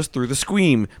plumbus through the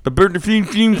squeam. But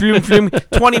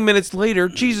 20 minutes later,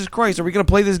 Jesus Christ, are we going to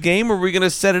play this game or are we going to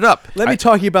set it up? Let me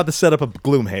talk to you about the setup of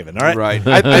Gloomhaven, all right? Right.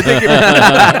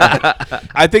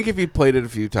 I think if you played it a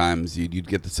few times, you'd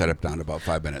get the setup down to about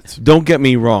 5 minutes. Don't get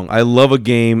me wrong. I love a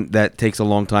game that takes a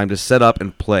long time to set up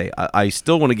and play. I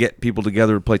still want to get people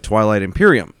together to play Twilight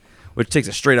Imperium, which takes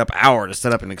a straight up hour to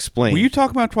set up and explain. Were you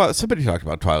talking about Twilight? Somebody talked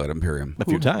about Twilight Imperium. A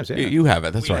few times, yeah. You have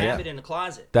it. That's We right. have it in the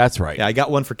closet. That's right. Yeah, I got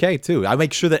one for Kay, too. I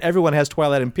make sure that everyone has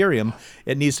Twilight Imperium.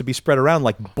 It needs to be spread around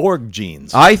like Borg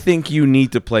jeans. I think you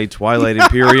need to play Twilight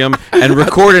Imperium and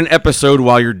record an episode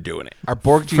while you're doing it. Are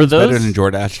Borg For jeans better those- than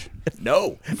Jordache?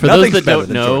 No. For nothing's those that better don't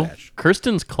than know, Jordache.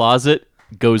 Kirsten's closet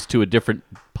goes to a different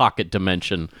pocket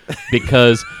dimension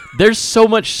because there's so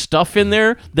much stuff in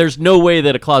there. There's no way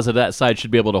that a closet that size should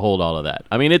be able to hold all of that.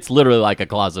 I mean, it's literally like a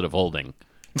closet of holding.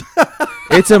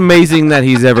 It's amazing that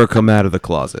he's ever come out of the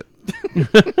closet.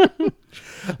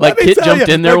 Like Let me Kit tell jumped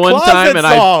you, in there the one closet time, and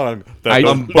song.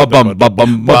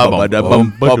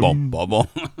 Bubble.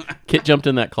 Kit jumped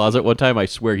in that closet one time. I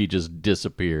swear he just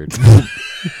disappeared.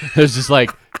 It was just like,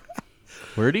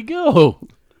 where'd he go?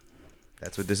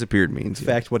 That's what disappeared means. In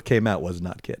fact, what came out was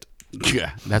not Kit.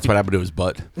 Yeah, that's what happened to his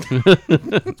butt.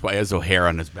 That's why he has no hair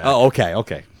on his back. Oh,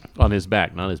 okay. On his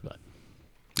back, not his butt.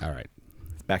 All right.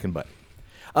 Back and butt.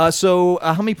 So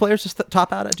how many players does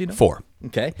top out at, do you know? 4.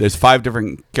 Okay. There's 5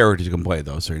 different characters you can play,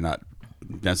 though, so you're not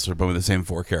necessarily playing with the same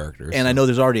 4 characters. And I know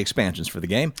there's already expansions for the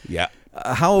game. Yeah.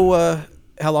 How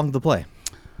long to play?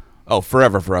 Oh,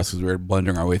 forever for us because we're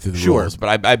blending our way through the Sure. rules.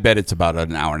 But I bet it's about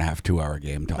an hour and a half, 2 hour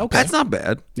game. Tops. Okay. That's not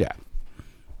bad. Yeah.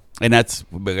 And that's,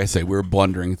 like I say, we're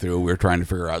blundering through. We're trying to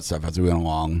figure out stuff as we went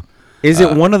along. Is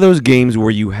it one of those games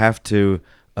where you have to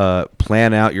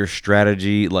plan out your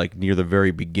strategy like near the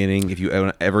very beginning if you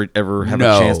ever have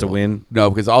a chance to win? No,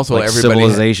 because also Like everybody,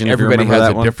 Civilization, if you everybody remember has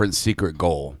that a one? different secret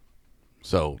goal.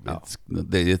 So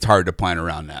it's hard to plan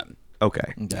around that.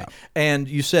 Okay. Okay. And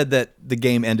you said that the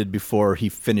game ended before he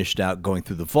finished out going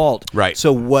through the vault. Right.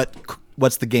 So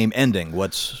what's the game ending?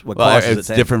 What Well, causes it's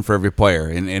it to different for every player.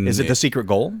 And Is it the secret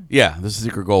goal? Yeah, the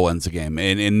secret goal ends the game.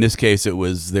 And in this case,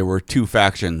 there were 2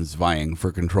 factions vying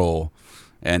for control,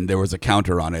 and there was a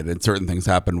counter on it. And certain things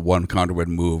happened. One counter would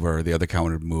move, or the other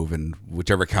counter would move, and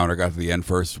whichever counter got to the end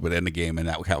first would end the game, and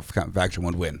that faction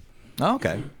would win. Oh,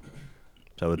 okay.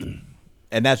 So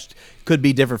and that's could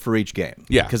be different for each game.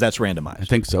 Yeah. Because that's randomized. I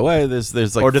think so. There's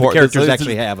like Or do the 4 characters there's-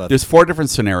 actually have a- There's 4 different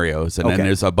scenarios, and then Okay.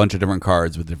 there's a bunch of different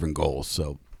cards with different goals.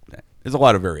 So there's a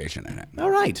lot of variation in it. All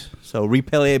right. So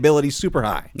replayability super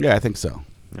high. Yeah, I think so.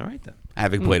 All right then.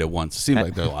 Having played it once, it seems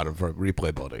like there's a lot of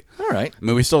replayability. All right. I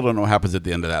mean, we still don't know what happens at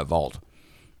the end of that vault.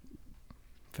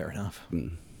 Fair enough.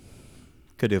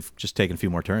 Could have just taken a few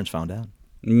more turns, found out.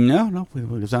 No, it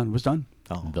was done. It was done.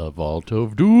 Oh. The Vault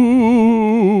of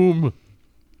Doom.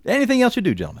 Anything else you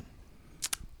do, gentlemen?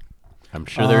 I'm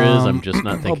sure there is. I'm just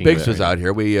not Well, thinking. Biggs of it was right out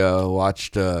here. We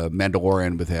watched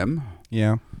Mandalorian with him.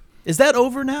 Yeah. Is that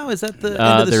over now? Is that the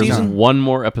now. end of the There's season? one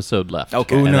more episode left.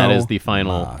 Okay. and that Uno is the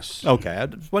final. Mas. Okay. I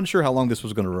wasn't sure how long this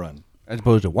was going to run. As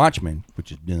opposed to Watchmen,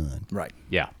 which is done. Right.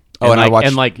 Yeah. Oh, and I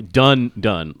watched- like done.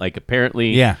 Like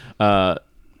apparently, Yeah.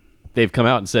 they've come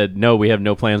out and said no, we have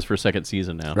no plans for a second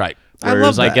season now. Right. I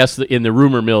Whereas love I that. guess in the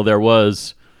rumor mill there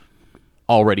was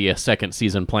already a second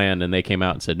season planned, and they came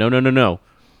out and said no,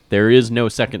 there is no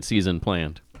second season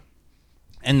planned.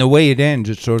 And the way it ends,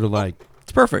 it's sort of like,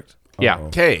 It's perfect. Yeah.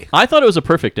 Okay. I thought it was a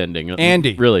perfect ending.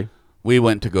 Andy. Really. We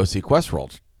went to go see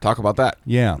Questworld. Talk about that.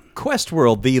 yeah.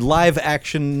 Questworld, the live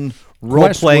action role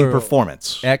playing Questworld.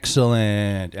 performance.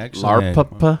 Excellent. Excellent.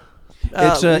 LARP.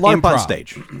 It's LARP on improv.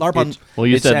 stage. LARP on. Well,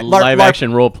 you It's said a- live LARP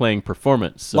action role playing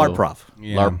performance. So LARProv.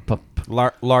 Yeah. LARP.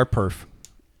 LARPerf.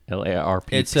 LARP.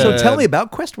 It's So uh, tell me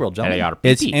about Questworld, gentlemen. LARP.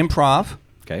 It's improv,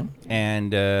 Okay.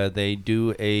 and they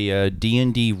do a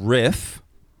D&D riff,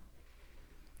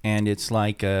 and it's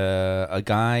like a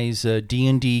guy's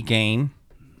D&D game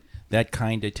that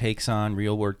kind of takes on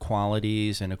real-world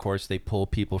qualities, and of course they pull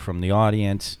people from the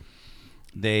audience.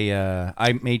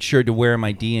 I made sure to wear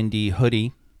my D&D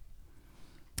hoodie,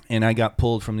 and I got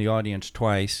pulled from the audience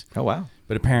twice, Oh, wow.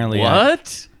 but apparently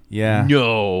What? yeah.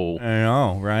 No. I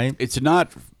know, right? It's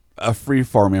not a free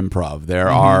form improv. There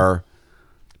Mm-hmm. are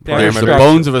there's the structured.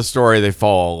 bones of a story. They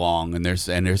follow along, and there's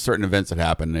certain events that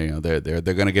happen. You know, they're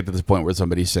going to get to this point where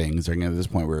somebody sings. They're going to get to this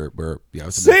point where you know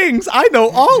somebody- Sings. I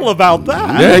know all about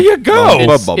that. There you go.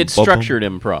 It's structured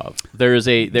improv. There's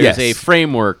a Yes.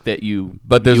 framework that you.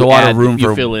 But there's you a lot add, of room you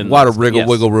for fill in a lot of yes.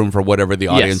 wiggle room for whatever the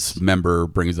audience Yes. member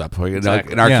brings up. Like,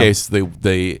 Exactly. in our Yeah. case,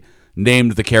 they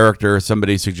named the character.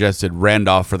 Somebody suggested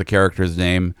Randolph for the character's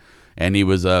name, and he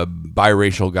was a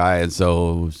biracial guy, and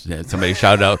so somebody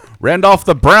shouted out, "Randolph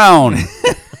the Brown."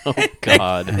 Oh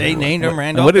God. They named him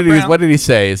Randolph. What did the he? Brown. What did he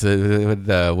say? He said,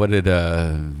 what did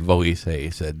Bowie say? He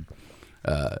said,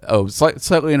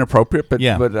 slightly inappropriate, but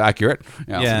Yeah. but accurate.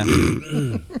 Yeah.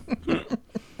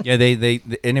 Yeah, they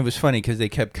and it was funny because they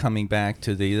kept coming back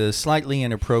to the slightly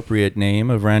inappropriate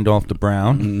name of Randolph the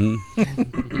Brown.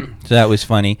 So that was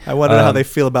funny. I wonder how they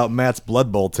feel about Matt's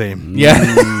Blood Bowl team.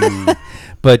 Yeah.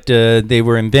 But they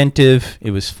were inventive. It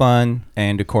was fun.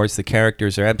 And, of course, the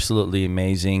characters are absolutely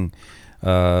amazing.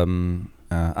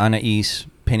 Anais,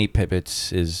 Penny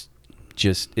Pippets is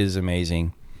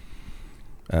amazing.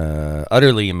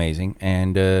 Utterly amazing.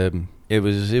 And it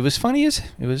was funny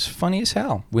as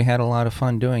hell. We had a lot of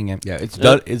fun doing it. Yeah, it's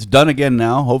done. It's done again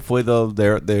now. Hopefully,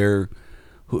 they're.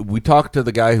 We talked to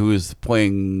the guy who is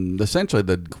playing essentially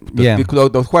the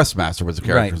Questmaster was the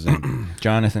character's name,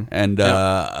 Jonathan. and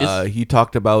he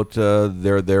talked about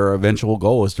their eventual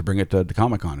goal is to bring it to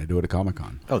Comic-Con and do it at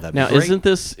Comic-Con. Oh, that'd Now, be great. isn't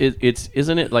this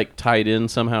isn't it like tied in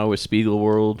somehow with Spiegel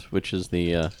World, which is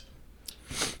the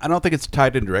I don't think it's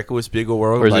tied in directly with Spiegel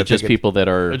World, or is but I it just think people that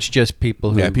are? It's just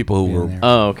people who people who been were- there.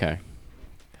 Oh, okay.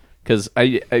 Because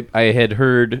I had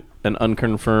heard an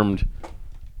unconfirmed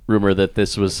rumor that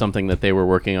this was something that they were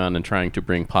working on and trying to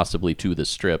bring possibly to the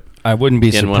strip I wouldn't be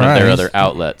in surprised. one of their other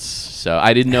outlets. So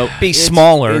I didn't know Be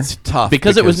smaller. It's tough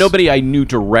because it was nobody I knew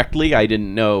directly. I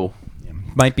didn't know.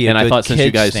 Might be a And I good thought since you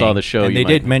kids guys saw thing. the show, and you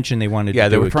they did might- mention they wanted. Yeah, to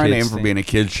they do were a trying to aim kids for thing. being a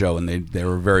kids show, and there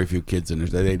were very few kids in it.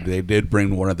 They did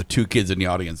bring one of the two kids in the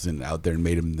audience and out there and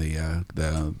made him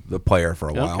the player for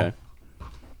a while. Okay.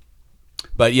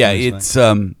 But yeah,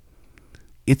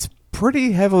 it's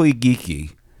pretty heavily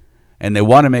geeky, and they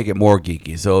want to make it more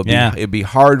geeky. So it'd be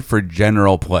hard for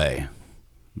general play.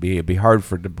 It'd be hard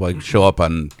for it to like show up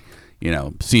on,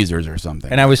 Caesars or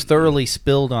something. And I was thoroughly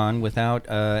spilled on without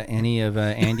any of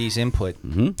Andy's input.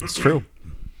 It's true.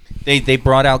 They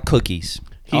brought out cookies.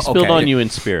 He Oh, spilled okay. on you in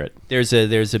spirit. There's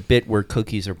a bit where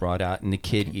cookies are brought out, and the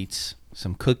kid eats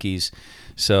some cookies.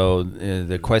 So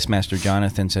the Questmaster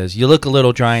Jonathan says, "You look a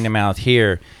little dry in the mouth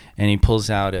here," and he pulls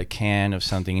out a can of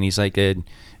something, and he's like,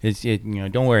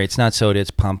 don't worry, it's not soda, it's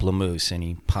pamplemousse." And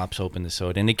he pops open the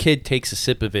soda, and the kid takes a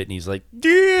sip of it, and he's like,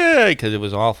 "Yeah," because it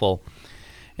was awful.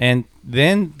 And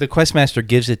then the Questmaster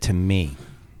gives it to me.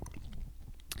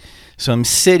 So I'm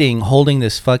sitting holding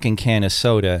this fucking can of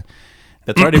soda.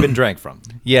 That's already been drank from.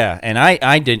 Yeah, and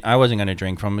I wasn't going to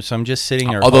drink from it, so I'm just sitting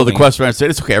there. Although the holding it. question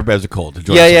said it's okay, everybody has a cold.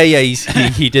 Enjoy Yeah.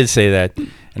 yourself." He did say that,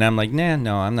 and I'm like,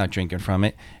 no, I'm not drinking from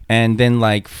it. And then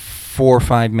like 4 or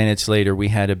 5 minutes later, we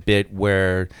had a bit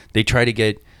where they try to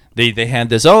get. They had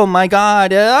this. Oh my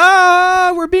God!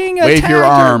 We're being attacked. Wave your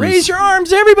arms. Raise your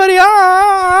arms, everybody!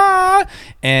 Ah!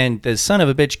 And the son of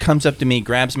a bitch comes up to me,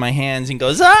 grabs my hands, and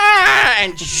goes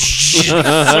and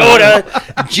soda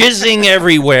jizzing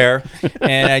everywhere.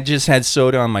 And I just had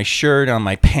soda on my shirt, on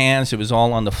my pants. It was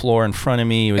all on the floor in front of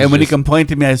me. It was And when he just- complained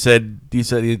to me, he said,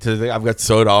 "I've got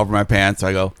soda all over my pants."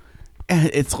 I go,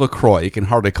 "It's LaCroix. You can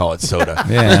hardly call it soda."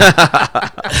 yeah.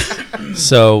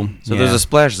 So there's a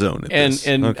splash zone. at And this.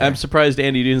 and Okay. I'm surprised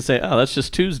Andy didn't say, "Oh, that's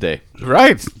just Tuesday."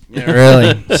 Right.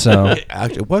 really. So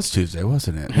Actually, it was Tuesday,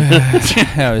 wasn't it?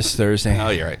 that was Thursday. Oh,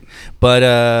 you're right. But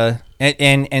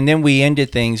and then we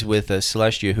ended things with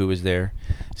Celestia, who was there,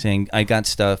 saying, "I got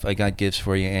stuff. I got gifts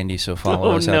for you, Andy. So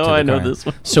follow Oh, us out no, to the I know car." this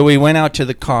one. So we went out to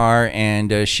the car,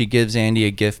 and she gives Andy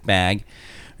a gift bag,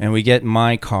 and we get in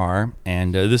my car,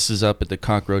 and this is up at the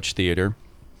Cockroach Theater.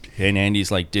 And Andy's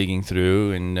like digging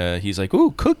through, and he's like,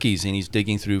 "Ooh, cookies!" And he's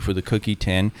digging through for the cookie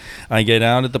tin. I get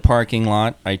out of the parking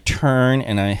lot, I turn,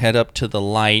 and I head up to the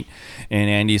light, and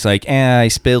Andy's like, "I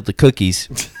spilled the cookies."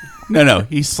 No,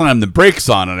 he slammed the brakes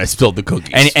on, and I spilled the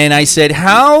cookies. And I said,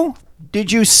 "How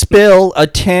did you spill a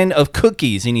tin of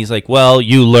cookies?" And he's like, "Well,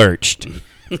 you lurched."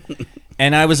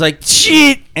 And I was like,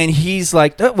 "Shit!" And he's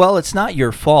like, "Well, it's not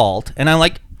your fault." And I'm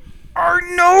like,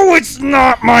 "No, it's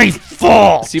not my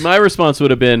fault." See, my response would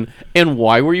have been, "And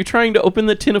why were you trying to open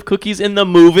the tin of cookies in the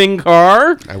moving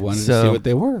car?" I wanted to So- see what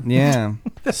they were. Yeah.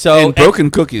 So And broken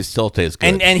cookies still taste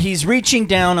good. and he's reaching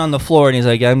down on the floor, and he's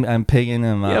like, I'm picking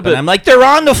them up. Yeah, and but- I'm like, "They're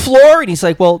on the floor." And he's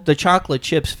like, "Well, the chocolate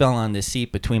chips fell on the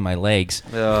seat between my legs."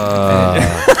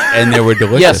 and they were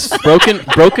delicious. Yes,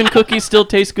 broken cookies still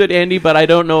taste good, Andy, but I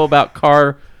don't know about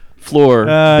car floor board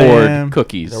yeah.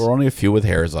 cookies. There were only a few with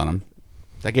hairs on them.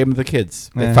 I gave them to the kids.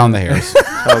 They Yeah. found the hairs.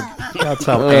 That's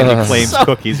how Andy claims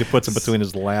cookies. He puts them between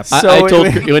his laps. I So told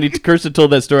it- when Kirsten told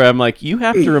that story, I'm like, you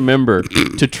have to remember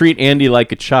to treat Andy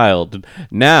like a child.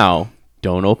 Now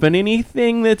don't open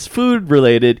anything that's food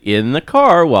related in the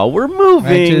car while we're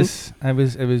moving. It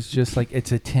was just like,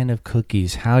 it's a tin of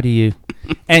cookies. How do you?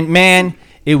 And man,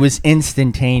 it was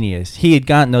instantaneous. He had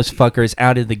gotten those fuckers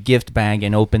out of the gift bag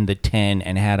and opened the tin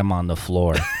and had them on the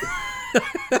floor.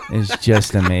 It was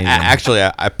just amazing. Actually,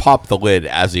 I popped the lid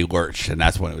as he lurched, and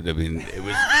that's when it was.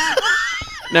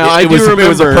 Now, it I do remember it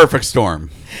was a perfect storm.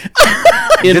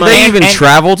 in Did my they even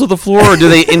travel to the floor, or do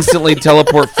they instantly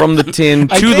teleport from the tin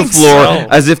to the think floor so.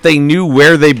 as if they knew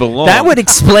where they belong? That would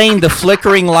explain the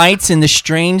flickering lights and the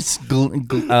strange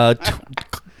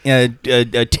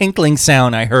tinkling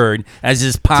sound I heard as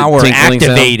his power Tinkling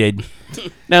sound? activated.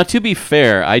 Now, to be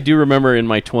fair, I do remember in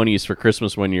my 20s for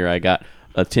Christmas one year, I got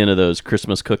a tin of those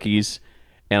Christmas cookies,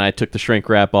 and I took the shrink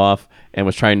wrap off and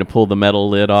was trying to pull the metal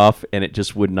lid off, and it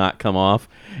just would not come off.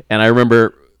 And I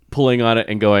remember pulling on it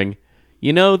and going,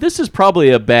 this is probably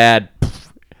a bad...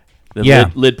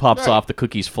 The lid pops off, the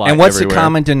cookies fly And what's everywhere. the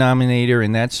common denominator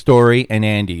in that story and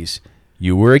Andy's?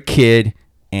 You were a kid,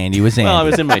 Andy was Andy. Well, I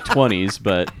was in my 20s,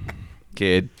 but...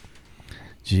 kid.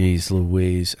 Jeez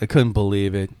Louise. I couldn't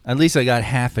believe it. At least I got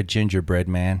half a gingerbread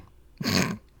man.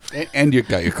 And you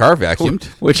got your car vacuumed.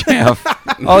 Which half?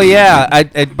 Oh yeah,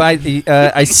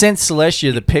 I sent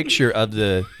Celestia the picture of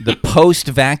the post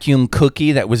vacuum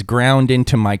cookie that was ground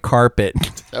into my carpet.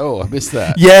 Oh, I missed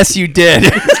that. Yes, you did.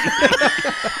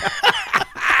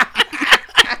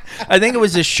 I think it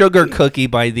was a sugar cookie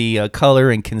by the color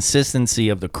and consistency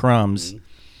of the crumbs.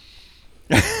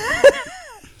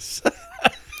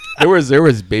 There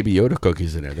was Baby Yoda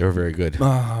cookies in there. They were very good.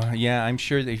 Yeah, I'm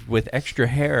sure with extra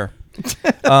hair.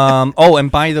 And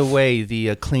by the way,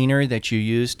 the cleaner that you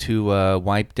use to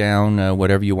wipe down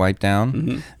whatever you wipe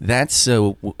down, that's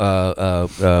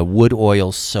wood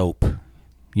oil soap.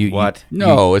 What?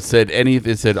 No, it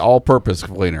said all-purpose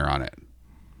cleaner on it.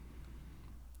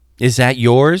 Is that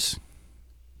yours?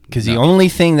 Because the only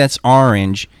thing that's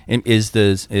orange is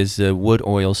the wood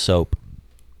oil soap.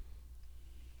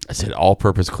 I said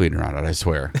all-purpose cleaner on it. I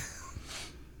swear.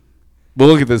 We'll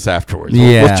look at this afterwards.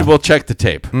 Yeah. We'll check the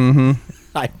tape. I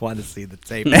want to see the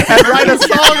tape and write a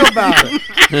song about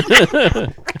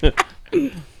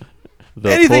it. The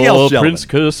Anything poor else, gentlemen? Prince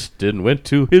cursed and went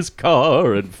to his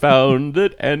car and found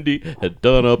that Andy had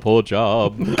done a poor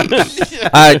job.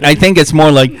 I think it's more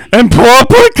like, and poor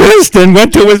Kirsten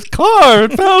went to his car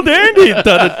and found Andy had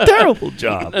done a terrible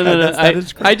job. And then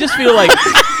I just feel like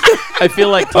Oh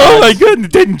my Todd's,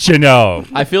 goodness, didn't you know?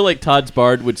 I feel like Todd's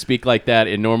Bard would speak like that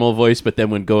in normal voice, but then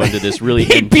would go into this really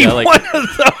He'd be angelic one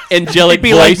of those. angelic He'd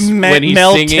be like voice when he's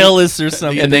Mel singing, Tillis or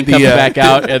something. and then comes back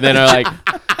out, and then are like,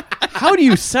 "How do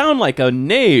you sound like a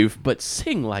knave but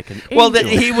sing like an angel?" Well,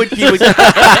 he would. He'll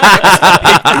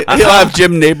have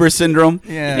Jim Neighbor syndrome.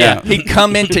 Yeah. He'd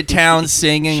come into town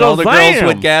singing. So all the girls bam!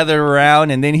 would gather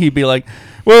around, and then he'd be like,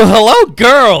 "Well, hello,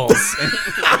 girls."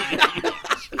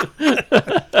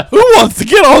 Who wants to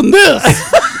get on this?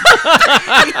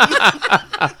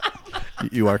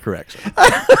 You are correct, sir.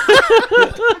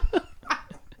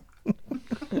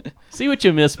 See what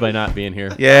you missed by not being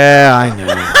here. Yeah, I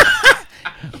know.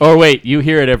 Or wait, you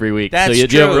hear it every week, That's so you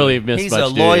true. don't really miss He's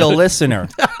much. a do you? loyal listener.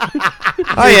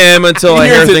 I am until I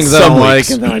hear Here's it things I some don't like,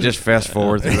 weeks. and then I just fast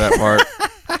forward through that part.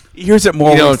 Here's it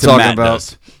more You know weeks what than I'm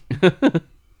Matt talking does.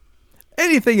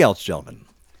 Anything else, gentlemen?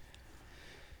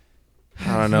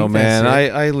 I don't know, man.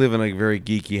 I live in a very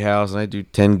geeky house, and I do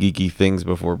 10 geeky things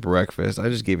before breakfast. I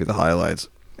just gave you the highlights.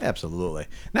 Absolutely.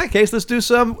 In that case, let's do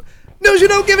some news you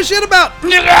don't give a shit about.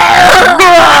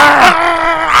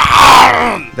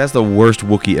 That's the worst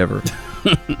Wookiee ever.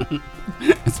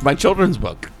 It's my children's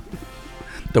book.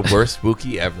 The worst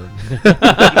Wookiee ever.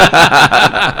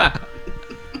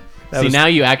 See, now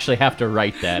you actually have to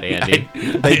write that, Andy.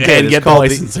 They did. And It's get the called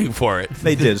licensing for it.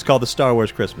 They did. It's called the Star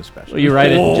Wars Christmas Special. Well, you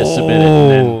write it and just submit it, and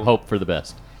then hope for the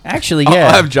best. Actually, I'll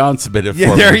yeah. have John submit it for Yeah,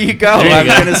 me. there you go. There you I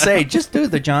was go. going to say, just do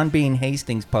the John Bean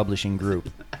Hastings Publishing Group.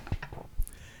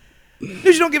 News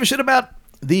you don't give a shit about.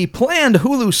 The planned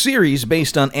Hulu series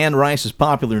based on Anne Rice's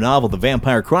popular novel, The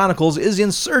Vampire Chronicles, is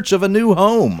in search of a new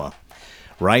home.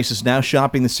 Rice is now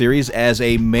shopping the series as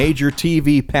a major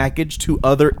TV package to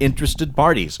other interested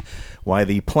parties. Why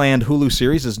the planned Hulu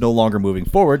series is no longer moving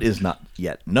forward is not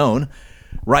yet known.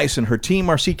 Rice and her team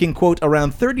are seeking, quote,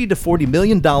 around $30 to $40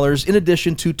 million in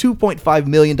addition to $2.5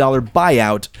 million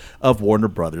buyout of Warner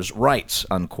Brothers rights,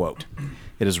 unquote.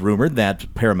 It is rumored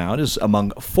that Paramount is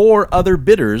among 4 other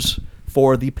bidders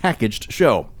for the packaged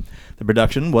show. The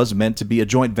production was meant to be a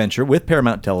joint venture with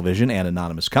Paramount Television and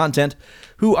Anonymous Content,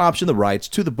 who optioned the rights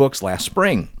to the books last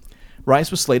spring. Rice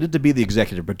was slated to be the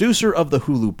executive producer of the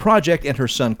Hulu project, and her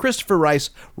son Christopher Rice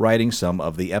writing some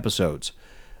of the episodes.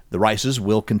 The Rices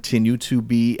will continue to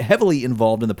be heavily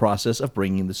involved in the process of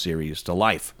bringing the series to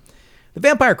life. The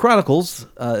Vampire Chronicles,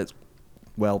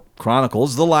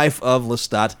 chronicles the life of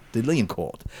Lestat de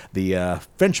Liancourt, the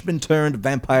Frenchman turned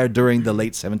vampire during the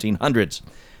late 1700s.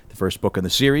 The first book in the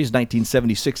series,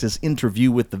 1976's Interview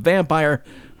with the Vampire,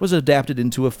 was adapted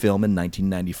into a film in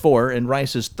 1994, and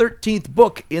Rice's 13th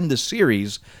book in the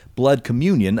series, Blood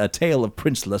Communion, A Tale of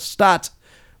Prince Lestat,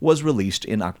 was released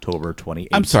in October 2018.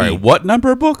 I'm sorry, what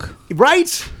number book?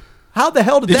 Right? How the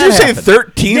hell did Did that you say happen?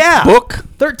 13th Yeah, book?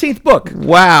 13th book.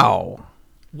 Wow.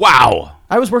 Wow.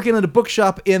 I was working in a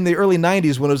bookshop in the early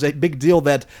 90s when it was a big deal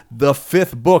that the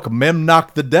 5th book,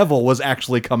 Memnoch the Devil, was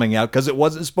actually coming out because it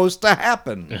wasn't supposed to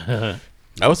happen.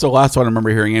 That was the last one I remember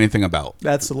hearing anything about.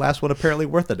 That's the last one apparently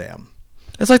worth a damn.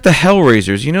 It's like the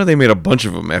Hellraisers. You know they made a bunch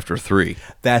of them after 3.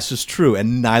 That's just true,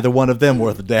 and neither one of them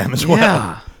worth a damn as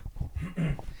well.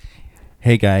 Yeah.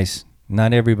 Hey guys,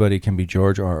 not everybody can be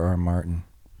George R.R. Martin.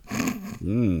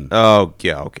 Oh,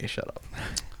 yeah. Okay, shut up.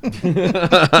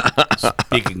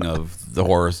 Speaking of the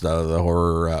horror stuff,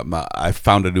 I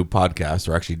found a new podcast,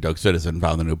 or actually Doug Citizen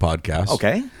found a new podcast.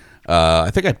 Okay.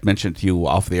 I think I mentioned to you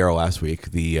off the air last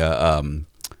week, the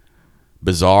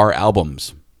Bizarre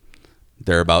Albums.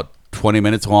 They're about 20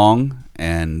 minutes long,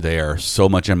 and they are so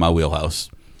much in my wheelhouse.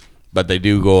 But they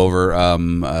do go over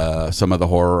some of the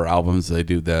horror albums. They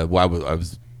do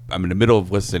I'm in the middle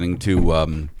of listening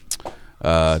to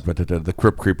the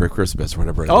Crypt Creeper Christmas,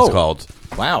 whatever it's called.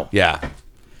 Wow. Yeah,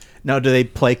 Now, do they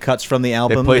play cuts from the they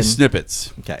album? play and-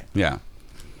 snippets. Okay. Yeah,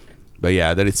 but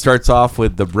yeah, then it starts off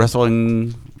with the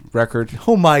wrestling record.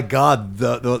 Oh my God,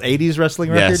 the 80s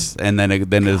wrestling record? Yes, and then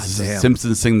it's damn.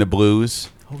 Simpsons Sing the Blues.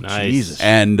 Oh, Nice. Jesus.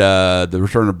 And the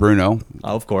Return of Bruno.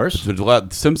 Oh, of course. There's a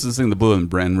lot. Simpsons Sing the Blues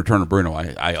and Return of Bruno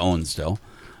I own still.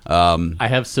 I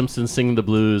have Simpsons Sing the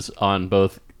Blues on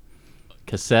both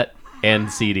cassette and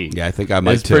CD. Yeah, I think I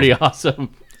might It's too. pretty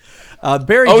awesome.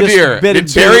 Barry Oh just dear! bit Did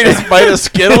into Barry just bite a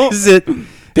Skittle? Is it?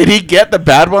 Did he get the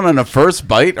bad one on the first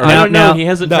bite? Or I don't know. no, He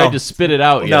hasn't no. tried to spit it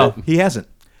out No, yet. he hasn't.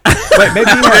 Wait, maybe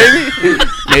he has.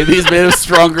 Maybe he's made of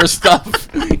stronger stuff.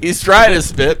 He's trying to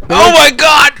spit. Oh my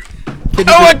god! Oh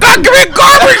my god! Give me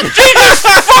garbage! Jesus,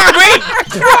 fuck me!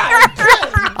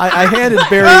 I handed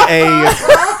Barry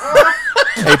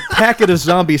a packet of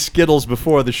zombie Skittles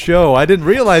before the show. I didn't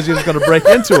realize he was going to break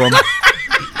into them.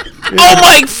 Oh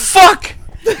my fuck!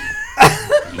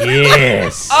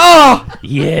 Yes. Oh!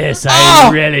 Yes,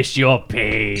 I relish your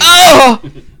pain. Oh!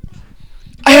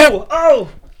 I have. Oh,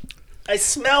 I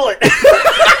smell it.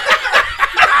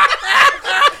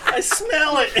 I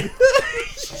smell it.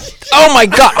 Oh my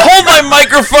god! Hold my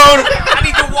microphone! I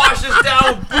need to wash this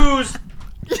down with booze.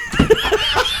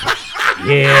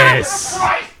 Yes.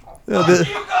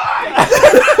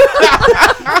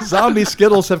 Zombie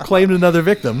Skittles have claimed another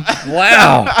victim.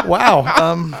 Wow!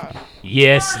 Wow.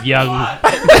 Yes, young.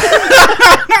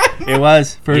 It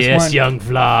was first Yes, one. young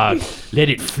Vlog. Let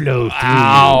it flow through.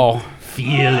 Ow!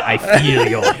 I feel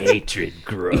your hatred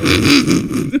grow.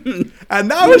 And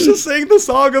now we shall sing the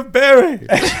song of Barry.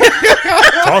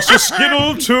 Toss a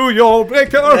Skittle to your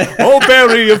baker, oh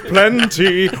berry of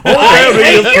plenty, oh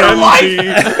berry of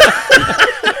plenty.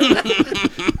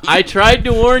 I tried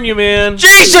to warn you, man.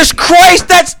 Jesus Christ!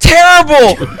 That's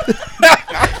terrible.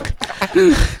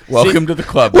 Welcome to the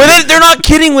club. Well, they're not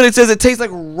kidding when it says it tastes like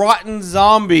rotten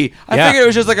zombie. I Yeah. figured it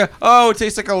was just like it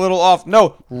tastes like a little off.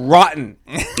 No, rotten.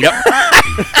 Yep.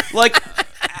 Like,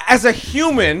 as a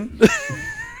human,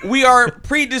 we are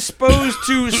predisposed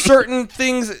to certain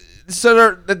things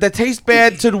that taste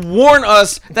bad to warn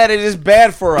us that it is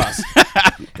bad for us.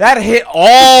 That hit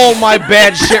all my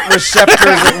bad shit receptors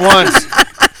at once.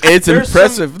 It's There's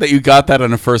impressive that you got that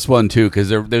on the first one too, because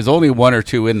there's only one or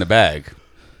two in the bag.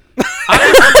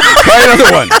 Try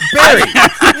another one.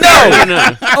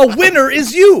 No. A winner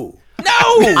is you.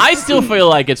 I still feel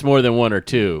like it's more than one or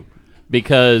two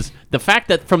because the fact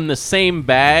that from the same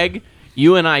bag,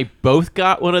 you and I both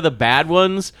got one of the bad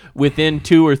ones within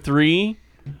 2 or 3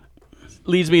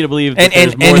 leads me to believe that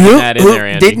there's more than that in there,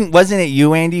 Andy. Wasn't it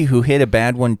you, Andy, who hit a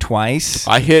bad one twice?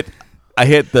 I hit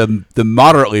the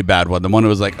moderately bad one. The one that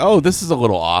was like, oh, this is a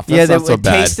little off. That's yeah, not so it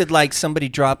bad. tasted like somebody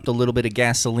dropped a little bit of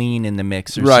gasoline in the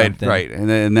mix or Right, something. right. And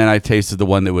then I tasted the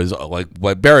one that was like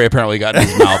what Barry apparently got in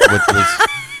his mouth, which was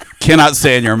cannot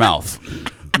say in your mouth.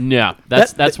 Yeah,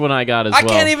 that's when I got as I well.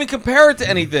 can't even compare it to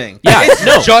anything. Yeah, it's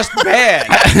no. just bad.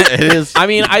 It is. I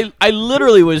mean, I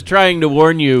literally was trying to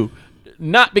warn you,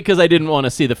 not because I didn't want to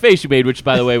see the face you made, which,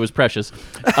 by the way, was precious.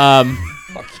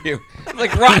 Fuck you.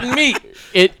 Like rotten meat.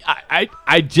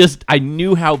 I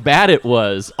knew how bad it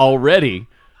was already,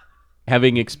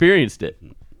 having experienced it.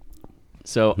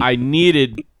 So I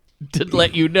needed to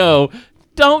let you know,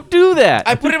 don't do that.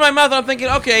 I put it in my mouth and I'm thinking,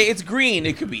 okay, it's green.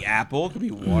 It could be apple. It could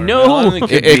be watermelon. No.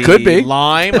 It could be.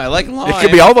 lime. I like lime. It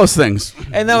could be all those things.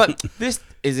 And then like, this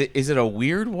is it a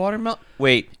weird watermelon?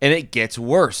 Wait, and it gets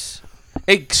worse.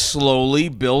 It slowly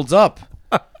builds up.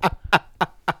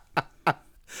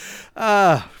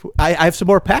 I have some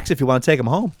more packs if you want to take them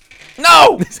home.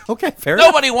 No, Okay, fair enough.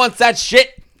 nobody wants that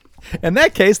shit. In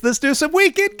that case, let's do some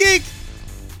Weekend Geek.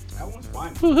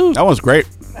 That one's great.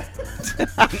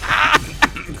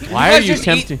 Why are Let's you just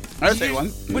tempting? I'll take one.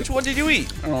 Which one did you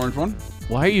eat? An orange one.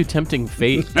 Why are you tempting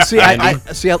fate? See, and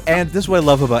this is what I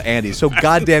love about Andy. So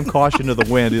goddamn caution to the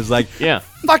wind is like, Yeah.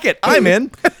 fuck it, I'm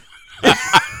in.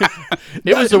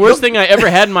 It was the worst thing I ever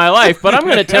had in my life, but I'm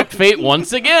going to tempt fate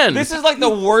once again. This is like the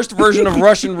worst version of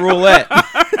Russian roulette.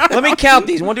 Let me count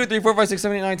these. 1, 2, 3, 4, 5, 6,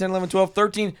 7, 8, 9, 10, 11, 12,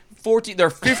 13, 14. There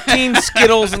are 15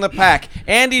 Skittles in the pack.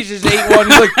 Andy's just ate one.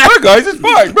 He's like, hey guys, it's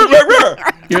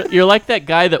fine. You're like that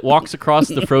guy that walks across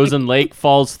the frozen lake,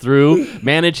 falls through,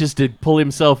 manages to pull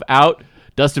himself out,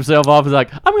 dust himself off, is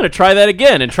like, I'm going to try that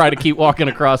again, and try to keep walking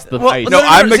across the ice. No,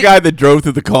 I'm the guy that drove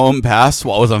through the Column Pass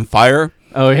while it was on fire.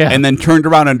 Oh, yeah. And then turned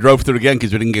around and drove through it again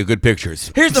because we didn't get good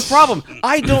pictures. Here's the problem.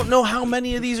 I don't know how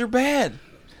many of these are bad. This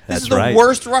That's is the right.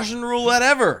 worst Russian roulette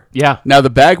ever. Yeah. Now, the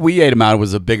bag we ate them out of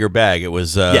was a bigger bag. It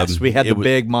was Yes, we had the it wa-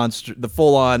 big monster, the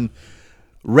full-on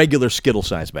regular Skittle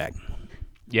size bag.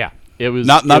 Yeah. It was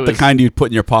not it the was- kind you put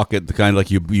in your pocket, the kind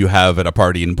like you have at a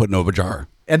party and put in a jar.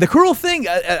 And the cruel thing,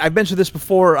 I've mentioned this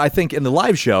before, I think, in the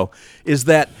live show, is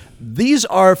that these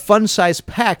are fun-size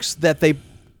packs that they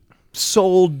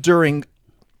sold during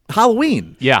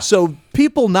Halloween. Yeah. So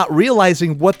people not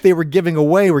realizing what they were giving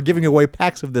away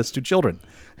packs of this to children.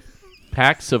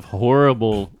 packs of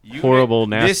horrible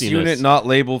nastiness. This unit not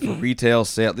labeled for retail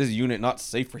sale. This unit not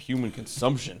safe for human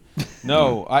consumption.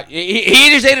 No, he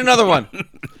just ate another one.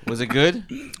 Was it good?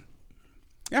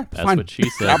 Yeah, That's fine. what she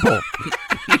said.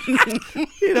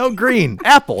 You know, green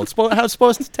apple. It's how it's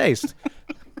supposed to taste.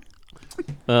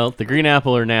 Well, the green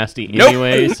apple are nasty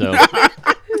anyway, so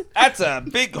That's a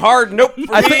big hard nope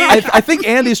for I me. think I think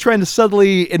Andy's trying to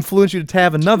subtly influence you to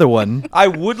have another one. I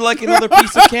would like another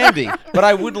piece of candy, but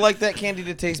I would like that candy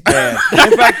to taste bad.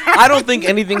 In fact, I don't think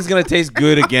anything's gonna taste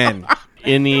good again.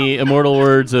 in the immortal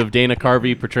words of Dana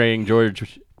Carvey portraying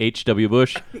George H.W.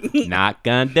 Bush, not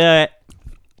gonna do it.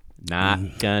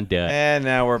 Not gonna do it. And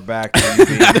now we're back to you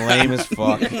being lame as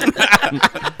fuck.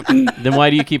 Then why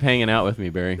do you keep hanging out with me,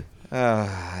 Barry?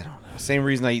 I don't know. Same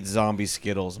reason I eat zombie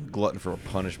Skittles. I'm glutton for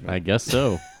punishment. I guess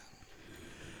so.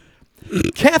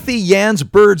 Kathy Yan's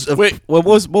Birds of Wait, what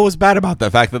was bad about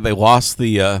the fact that they lost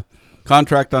the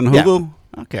contract on Hulu?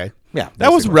 Okay. Yeah,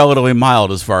 That was basically. relatively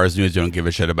mild as far as news you don't give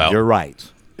a shit about. You're right.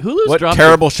 Hulu's What dropped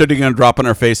terrible shit are you going to drop in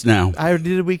our face now? I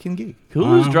did a Weekend Geek.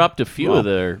 Hulu's dropped a few of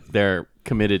their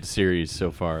committed series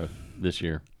so far this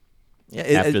year Yeah,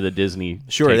 after the Disney.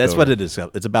 sure, that's takeover. what it is.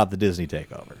 It's about the Disney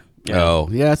takeover. Oh,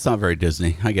 yeah, it's not very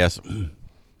Disney, I guess.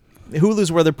 Hulu's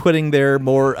where they're putting their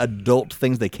more adult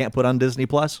things they can't put on Disney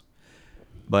Plus.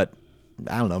 But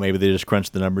I don't know. Maybe they just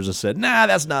crunched the numbers and said, "Nah,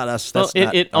 that's not us." Well, That's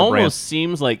not it our brand." almost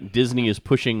seems like Disney is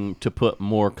pushing to put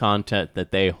more content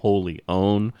that they wholly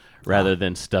own rather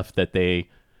than stuff that they,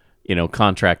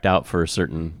 contract out for a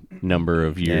certain number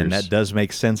of years. And that does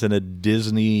make sense in a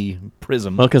Disney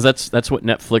prism. Well, because that's what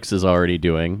Netflix is already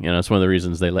doing. That's one of the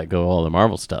reasons they let go of all the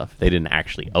Marvel stuff. They didn't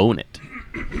actually own it,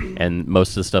 and most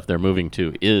of the stuff they're moving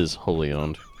to is wholly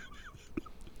owned.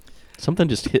 Something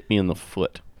just hit me in the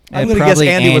foot. I'm going to guess Probably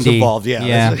Andy was Andy. involved. Yeah.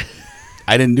 Yeah. that's-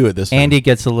 I didn't do it this time. Andy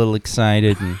gets a little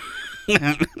excited. And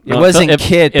it No, wasn't felt,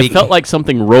 Kit. It felt like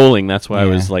something rolling. That's why I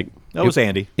Yeah. was like, that was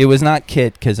Andy. it was not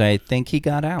Kit because I think he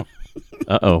got out.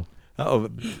 uh-oh, Oh,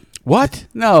 What?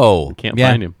 No. can't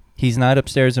Yeah, find him. he's not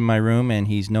upstairs in my room, and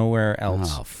he's nowhere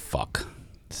else. Oh, fuck.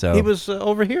 So he was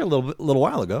over here a little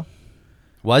while ago.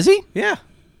 Was he? Yeah.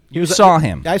 You saw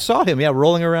him. I saw him. Yeah,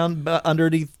 rolling around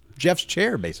underneath Jeff's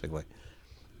chair, basically.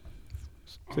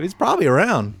 So he's probably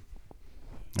around.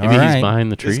 Maybe All he's right.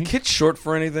 behind the Is tree. Kit short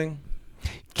for anything?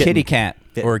 Kitty cat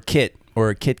Kit. or Kit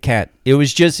or Kit Kat. It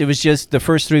was just the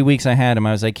first 3 weeks I had him.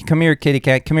 I was like, "Come here, Kitty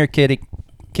cat. Come here, kitty,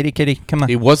 kitty. Come on."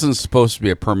 He wasn't supposed to be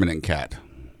a permanent cat.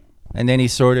 And then he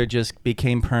sort of just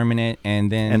became permanent,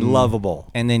 and then And lovable.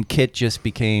 And then Kit just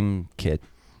became Kit.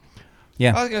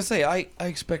 Yeah. I was gonna say I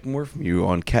expect more from you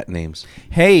on cat names.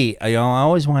 Hey, I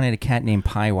always wanted a cat named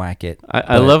Pie Wacket.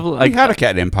 I love. He had a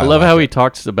cat named I love how Pilot. he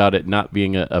talks about it not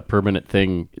being a permanent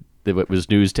thing. That it was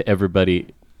news to everybody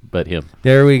but him.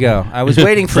 There we go. I was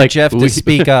waiting It's for like Jeff to we-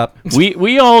 speak up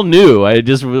We all knew. I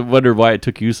just wondered why it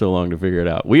took you so long to figure it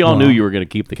out. We all knew you were going to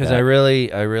keep the because cat. I really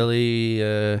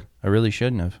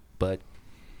shouldn't have. But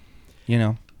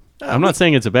I'm not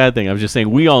saying it's a bad thing. I'm just saying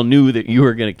we all knew that you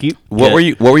were going to keep. What were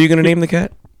you going to name the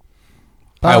cat?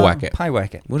 Pyewacket.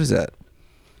 Pyewacket. What is that?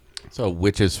 So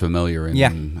which is familiar in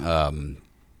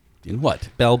in what?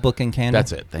 Bell Book and Candle.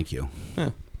 That's it. Thank you.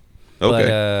 Okay.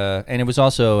 But, and it was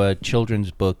also a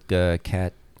children's book,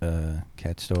 cat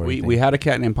story. We had a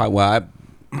cat named Pyewacket.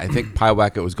 I think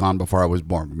Pyewacket was gone before I was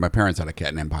born. My parents had a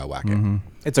cat named Pyewacket.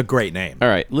 It's a great name. All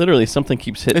right, literally something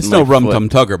keeps hitting. It's my no Rum foot. Tum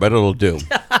Tugger, but it'll do.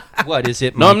 What is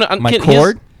it? No, I'm not. I'm my kidding.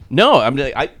 cord. No,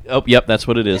 oh, yep, that's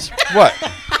what it is. What?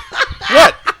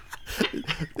 What?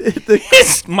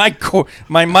 My cord.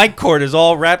 My mic cord is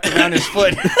all wrapped around his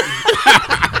foot.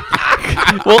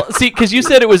 Well, see, because you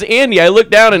said it was Andy, I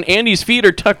looked down and Andy's feet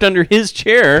are tucked under his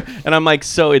chair, and I'm like,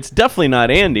 so it's definitely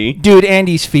not Andy. Dude,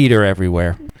 Andy's feet are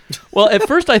everywhere. Well, at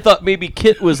first I thought maybe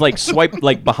Kit was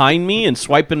like behind me and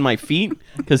swiping my feet,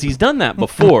 because he's done that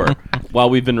before while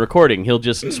we've been recording. He'll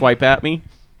just swipe at me.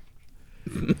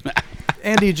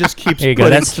 Andy just keeps There you go.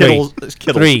 putting That's three.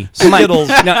 Three. Come on. Skittles.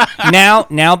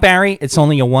 Now, Barry, it's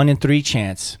only a 1 in 3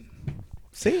 chance.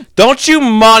 See? Don't you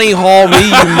Monty Hall me,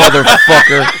 you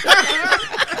motherfucker.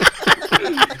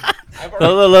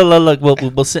 Look.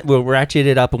 We'll ratchet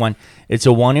it up one. It's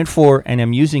a 1 in 4, and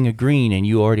I'm using a green, and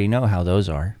you already know how those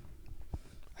are.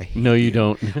 No, you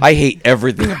don't. I hate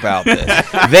everything about this.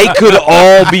 They could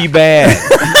all be bad.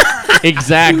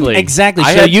 Exactly. Exactly.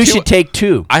 I So had you two- should take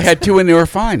 2. I had 2 and they were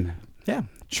fine. Yeah.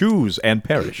 Choose and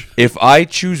perish. If I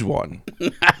choose one,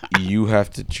 you have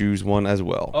to choose one as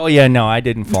well. Oh yeah, no, I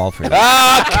didn't fall for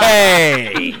that.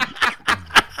 Okay.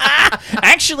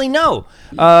 Actually, no.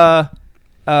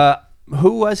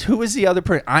 Who was the other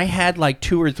person? I had like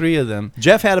 2 or 3 of them.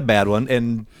 Jeff had a bad one,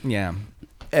 and Yeah.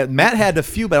 Matt had a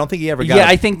few, but I don't think he ever got Yeah, it.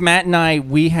 I think Matt and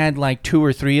we had like 2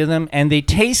 or 3 of them, and they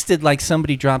tasted like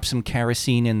somebody dropped some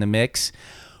kerosene in the mix.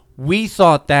 We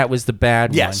thought that was the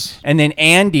bad Yes. one. And then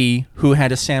Andy, who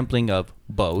had a sampling of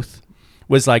both,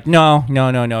 was like, no,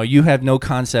 you have no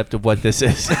concept of what this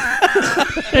is.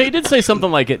 Yeah, he did say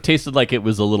something like it tasted like it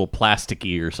was a little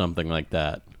plasticky or something like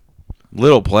that.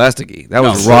 Little plasticky. That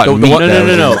was No, rotten the meat. one-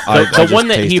 No. I The just one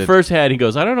that he tasted. first had, he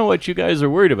goes, I don't know what you guys are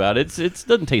worried about. It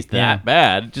doesn't taste that Yeah.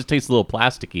 bad. It just tastes a little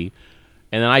plasticky.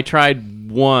 And then I tried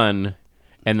one,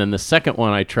 and then the second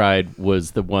one I tried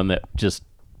was the one that just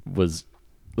was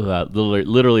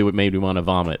literally what made me want to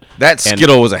vomit. That And-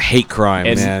 Skittle was a hate crime,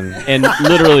 and, man. and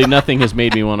literally nothing has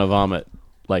made me want to vomit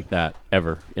like that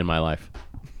ever in my life.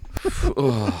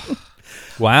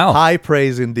 Wow. High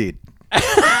praise indeed.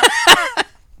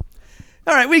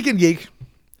 All right, Weekend Geek.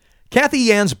 Kathy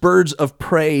Yan's Birds of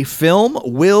Prey film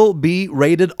will be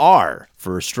rated R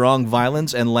for strong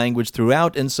violence and language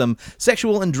throughout and some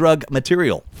sexual and drug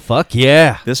material. Fuck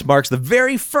yeah. This marks the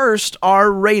very first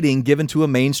R rating given to a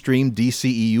mainstream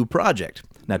DCEU project.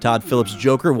 Now, Todd Phillips'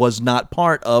 Joker was not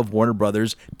part of Warner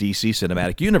Brothers' DC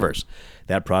Cinematic Universe.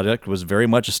 That project was very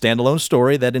much a standalone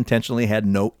story that intentionally had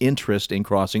no interest in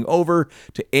crossing over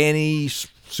to any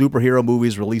superhero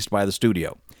movies released by the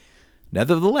studio.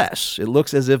 Nevertheless, it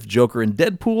looks as if Joker and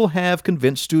Deadpool have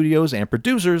convinced studios and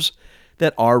producers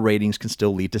that R ratings can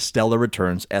still lead to stellar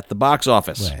returns at the box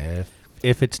office.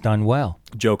 If it's done well.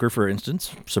 Joker, for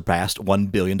instance, surpassed $1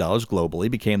 billion globally,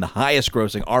 became the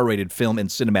highest-grossing R-rated film in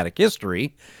cinematic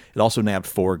history. It also nabbed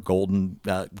 4 Golden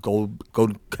Globe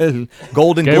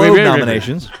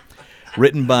nominations.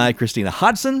 Written by Christina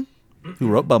Hodson, who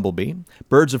wrote Bumblebee.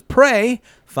 Birds of Prey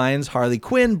finds Harley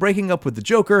Quinn breaking up with the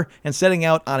Joker and setting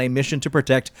out on a mission to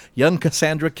protect young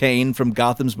Cassandra Cain from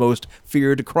Gotham's most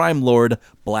feared crime lord,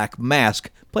 Black Mask,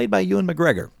 played by Ewan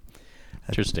McGregor.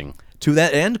 Interesting. To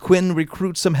that end, Quinn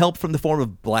recruits some help from the form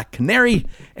of Black Canary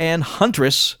and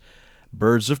Huntress.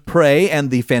 Birds of Prey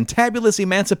and the Fantabulous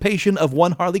Emancipation of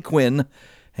One Harley Quinn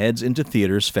heads into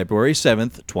theaters February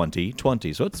 7th,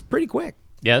 2020. So it's pretty quick.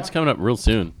 Yeah, it's coming up real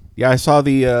soon. Yeah, I saw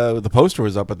the poster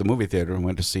was up at the movie theater and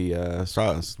went to see Rise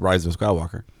of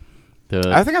Skywalker.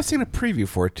 I think I've seen a preview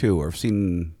for it too, or I've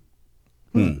seen.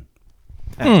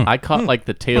 I caught like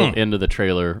the tail end of the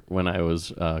trailer when I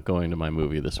was going to my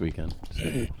movie this weekend.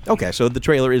 Okay, so the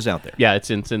trailer is out there. Yeah, it's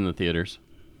in the theaters.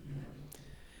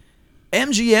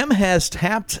 MGM has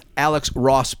tapped Alex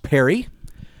Ross Perry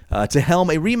to helm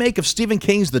a remake of Stephen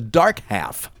King's The Dark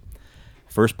Half.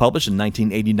 First published in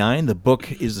 1989, the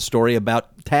book is the story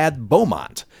about Tad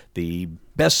Beaumont, the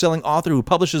best-selling author who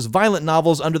publishes violent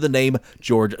novels under the name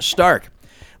George Stark.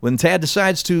 When Tad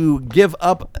decides to give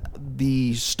up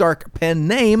the Stark pen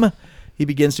name, he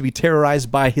begins to be terrorized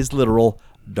by his literal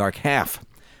dark half.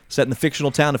 Set in the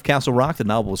fictional town of Castle Rock, the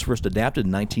novel was first adapted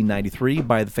in 1993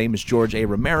 by the famous George A.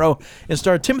 Romero and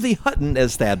starred Timothy Hutton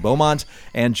as Thad Beaumont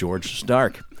and George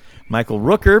Stark. Michael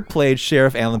Rooker played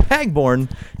Sheriff Alan Pangborn.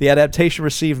 The adaptation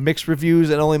received mixed reviews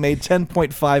and only made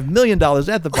 $10.5 million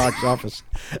at the box office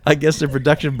against a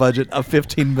production budget of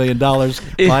 $15 million.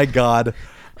 My God.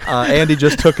 Andy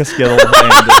just took a Skittle,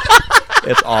 and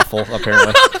it's awful,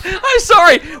 apparently. I'm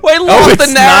sorry. Well, I lost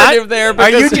the narrative there. Are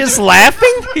you because just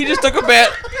laughing? He just took a bad.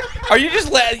 Are you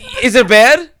just? Is it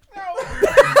bad?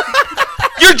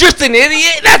 You're just an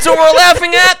idiot. That's what we're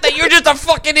laughing at. That you're just a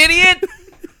fucking idiot.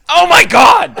 Oh my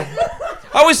God!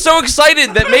 I was so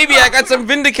excited that maybe I got some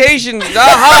vindication.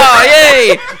 Aha!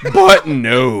 Yay! But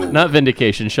no. Not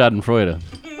vindication, Schadenfreude.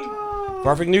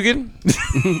 Farfignugan?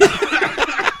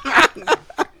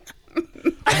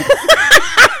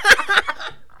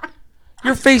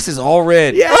 Your face is all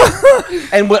red. Yeah.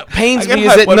 And what pains got me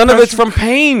is high that blood none of it's pressure. from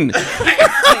pain.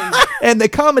 And the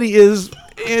comedy is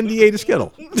Andy ate a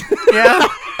Skittle. Yeah,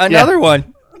 another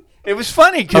one. It was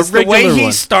funny because A the way regular he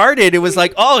one. started, it was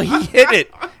like, oh, he hit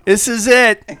it. This is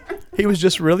it. He was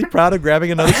just really proud of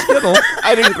grabbing another Skittle,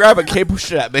 I didn't grab it. Kay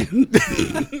pushed it at me.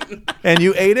 and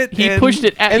you ate it. He and pushed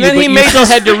it at and you, then but he you made still this-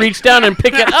 had to reach down and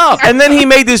pick it up. And then he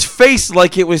made this face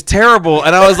like it was terrible,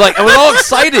 and I was all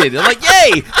excited. I'm like,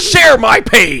 yay, share my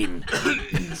pain.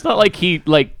 It's not like he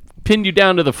pinned you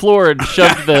down to the floor and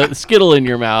shoved the Skittle in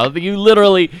your mouth. You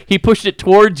literally, he pushed it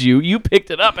towards you. You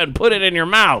picked it up and put it in your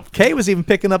mouth. Kay was even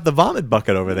picking up the vomit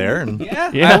bucket over there. And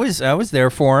Yeah. I was there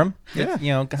for him. Yeah.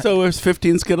 You know, So it was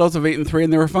 15 Skittles of 8 and 3,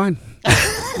 and they were fine.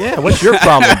 yeah, what's your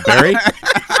problem, Barry?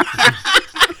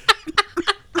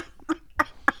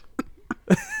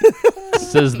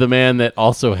 Says the man that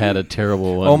also had a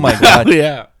terrible one. oh my God.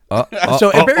 Yeah.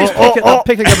 So Barry's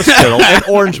picking up a Skittle, an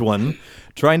orange one,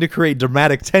 trying to create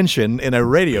dramatic tension in a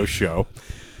radio show,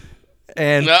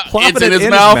 and plopping it's it in his in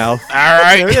mouth. his mouth. All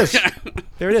right. There it is.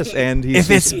 There it is. And he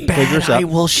figures out,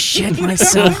 will shit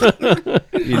myself. you know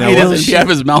He what? doesn't have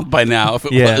his mouth by now if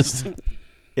it Yeah. was.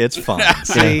 It's fine.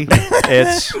 See,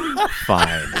 it's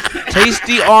fine.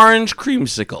 Tasty orange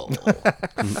creamsicle.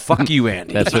 Fuck you,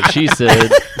 Andy. That's what she said.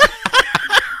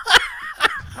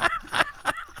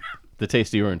 The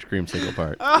tasty orange creamsicle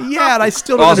part. Yeah, and I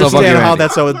still don't Also, fuck understand you, how Andy.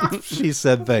 that's a she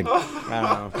said thing.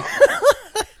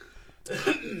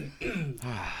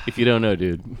 If you don't know,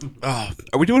 dude. Oh,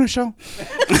 are we doing a show?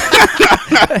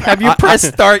 Have you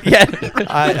pressed start yet?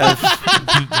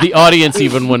 The audience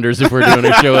even wonders if we're doing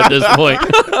a show at this point.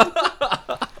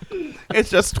 It's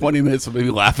just 20 minutes of me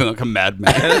laughing like a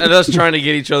madman. and us trying to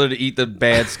get each other to eat the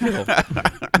bad Skittle.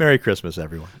 Merry Christmas,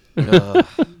 everyone.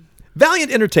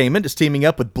 Valiant Entertainment is teaming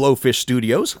up with Blowfish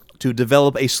Studios to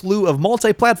develop a slew of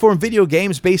multi-platform video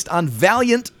games based on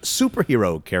Valiant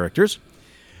superhero characters.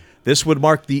 This would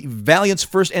mark the Valiant's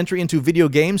first entry into video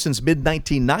games since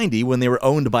mid-1990 when they were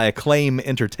owned by Acclaim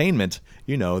Entertainment.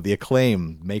 You know, the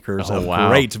Acclaim makers Oh, of wow.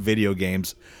 great video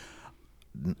games.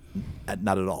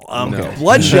 Not at all.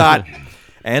 Bloodshot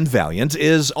and Valiant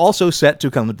is also set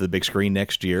to come to the big screen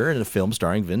next year in a film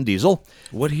starring Vin Diesel.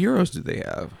 What heroes do they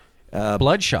have?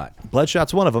 Bloodshot.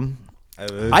 Bloodshot's one of them.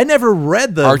 I never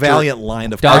read the Archer- Valiant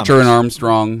line of Archer and comics.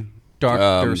 Armstrong.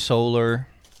 Dr. Solar.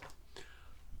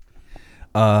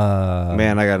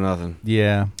 Man, I got nothing.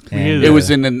 Yeah. is It was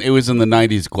in the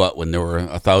 90s glut when there were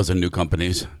 1,000 new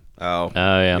companies. Oh.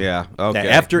 Oh, yeah. Yeah. Okay.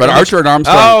 After But Image, Archer and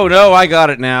Armstrong. Oh, no, I got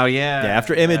it now. Yeah.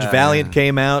 after Image, Valiant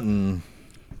came out, and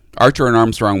Archer and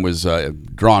Armstrong was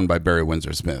drawn by Barry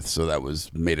Windsor Smith, so that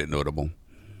made it notable.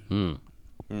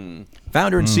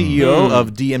 founder and CEO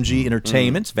of DMG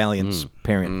Entertainment, Valiant's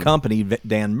parent company,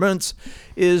 Dan Muntz,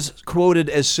 is quoted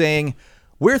as saying,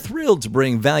 "We're thrilled to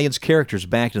bring Valiant's characters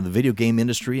back into the video game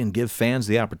industry and give fans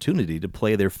the opportunity to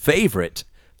play their favorite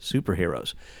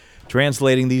superheroes.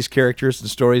 Translating these characters and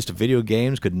stories to video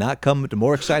games could not come at a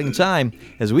more exciting time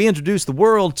as we introduce the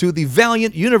world to the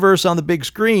Valiant universe on the big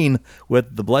screen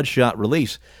with the Bloodshot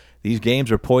release. These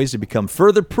games are poised to become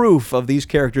further proof of these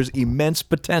characters' immense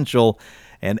potential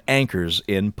and anchors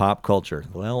in pop culture."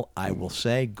 Well, I will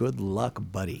say good luck,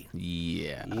 buddy.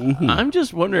 Yeah. I'm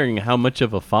just wondering how much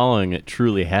of a following it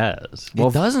truly has.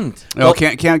 It doesn't. No,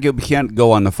 can't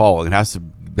go on the following. It has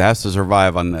to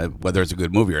survive on whether it's a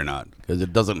good movie or not, because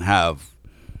it doesn't have.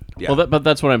 Yeah. Well, but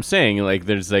that's what I'm saying. Like,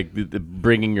 there's like the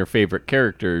bringing your favorite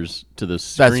characters to the That's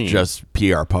screen. just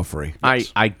PR puffery.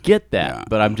 I get that, Yeah.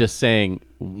 but I'm just saying,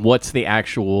 what's the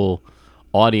actual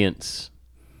audience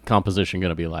composition going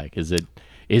to be like? Is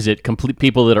it complete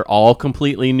people that are all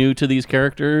completely new to these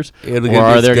characters, or are it's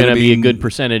there going gonna to be a be- good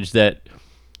percentage that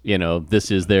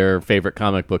this is their favorite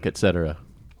comic book, etc.?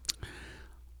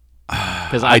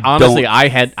 Because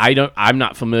I'm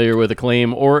not familiar with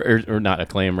Acclaim or not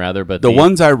Acclaim rather, but The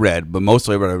ones I read, but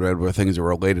mostly what I read were things that were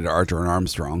related to Archer and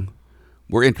Armstrong,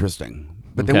 were interesting,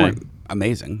 but they Okay. weren't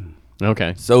amazing.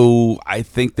 Okay. So I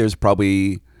think there's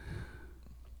probably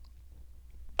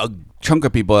a chunk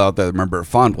of people out there that remember it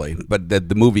fondly, but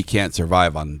the movie can't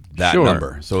survive on that Sure.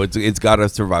 number. So it's got to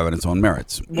survive on its own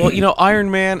merits. Well, Iron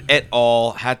Man et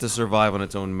al. Had to survive on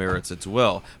its own merits as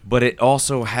well, but it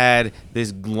also had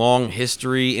this long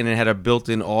history, and it had a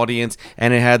built-in audience,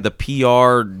 and it had the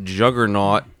PR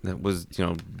juggernaut that was,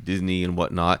 Disney and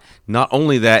whatnot. Not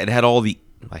only that, it had all the,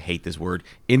 I hate this word,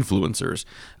 influencers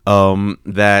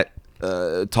that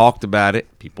talked about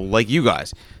it. People like you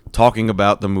guys talking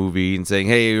about the movie and saying,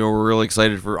 hey, we're really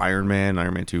excited for Iron Man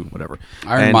 2, whatever.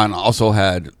 Iron Man also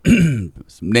had some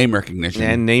name recognition.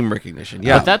 And name recognition,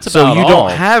 yeah. But that's so about you all.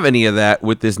 don't have any of that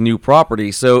with this new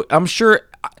property. So I'm sure.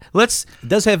 Let's It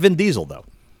does have Vin Diesel though.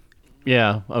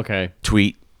 Yeah. Okay.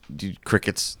 tweet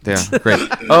crickets. Yeah, great.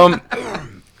 Well,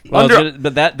 Under-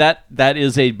 but that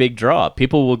is a big draw.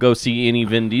 People will go see any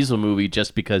Vin Diesel movie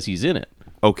just because he's in it.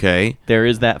 Okay, There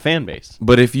is that fan base.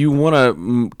 but if you want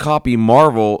to copy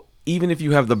Marvel, even if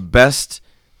you have the best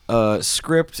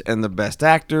script and the best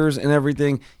actors and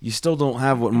everything, you still don't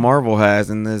have what Marvel has,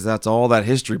 and that's all that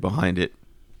history behind it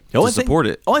to support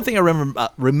it. Only thing I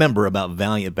remember about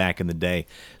Valiant back in the day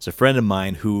is a friend of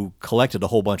mine who collected a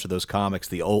whole bunch of those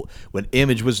comics. When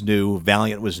Image was new,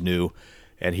 Valiant was new,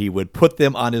 and he would put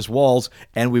them on his walls,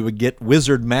 and we would get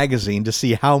Wizard magazine to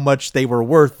see how much they were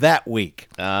worth that week.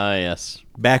 Ah, yes.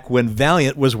 Back when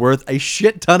Valiant was worth a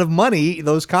shit ton of money,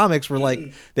 those comics were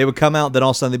like, they would come out, then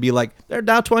all of a sudden they'd be like, they're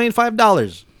now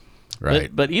 $25.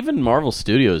 Right. But even Marvel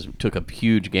Studios took a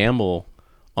huge gamble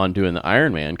on doing the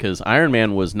Iron Man because Iron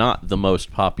Man was not the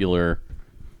most popular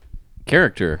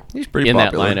character He's pretty in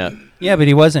popular. that lineup. Yeah, but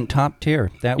he wasn't top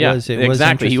tier. That Yeah, was it. exactly. Was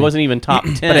He interesting. wasn't even top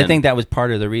 10. But I think that was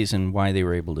part of the reason why they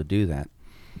were able to do that.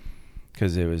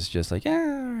 Because it was just like, yeah,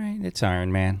 all right, it's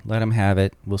Iron Man. Let him have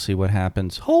it. We'll see what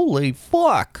happens. Holy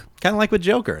fuck. Kind of like with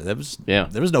Joker. There was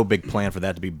no big plan for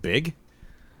that to be big.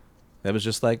 That was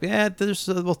just like,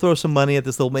 we'll throw some money at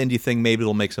this little indie thing. Maybe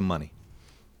it'll make some money.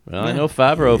 Well, I know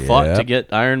Favreau fought Yep. to get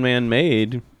Iron Man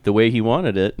made the way he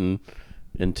wanted it, and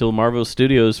until Marvel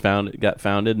Studios got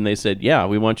founded, and they said, "Yeah,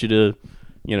 we want you to,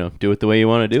 do it the way you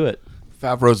want to do it."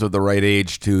 Favreau's of the right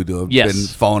age to have Yes. been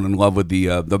fallen in love with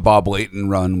the Bob Layton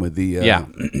run with the Yeah.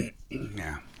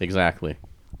 yeah. Exactly.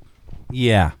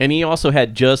 Yeah. And he also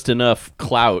had just enough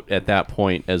clout at that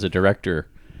point as a director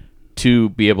to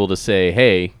be able to say,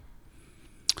 "Hey,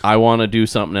 I want to do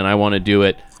something, and I want to do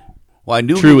it." Well, I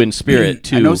knew True in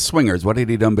spirit, I know too. Swingers. What had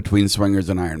he done between Swingers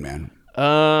and Iron Man?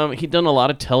 He'd done a lot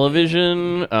of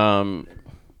television.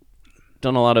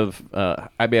 Done a lot of.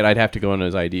 I bet I'd have to go on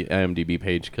his IMDb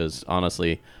page because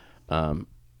honestly,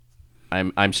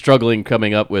 I'm struggling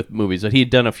coming up with movies. But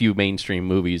he'd done a few mainstream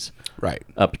movies Right.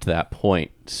 up to that point,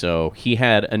 so he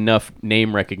had enough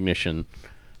name recognition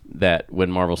that when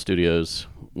Marvel Studios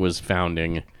was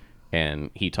founding,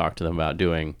 and he talked to them about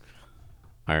doing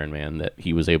Iron Man, that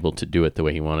he was able to do it the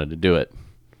way he wanted to do it.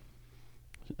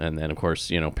 And then, of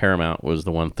course, Paramount was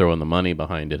the one throwing the money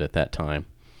behind it at that time.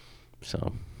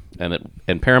 So,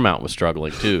 and Paramount was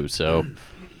struggling too. So,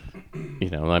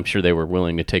 I'm sure they were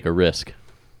willing to take a risk.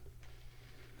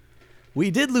 We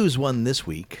did lose one this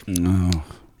week. No.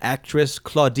 Actress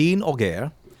Claudine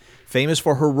Auger, famous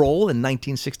for her role in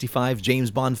 1965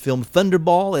 James Bond film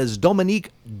Thunderball as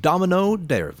Dominique Domino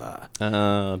Derva.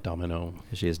 Domino.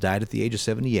 She has died at the age of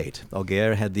 78.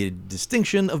 Auger had the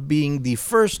distinction of being the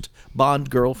first Bond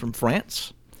girl from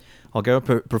France. Auger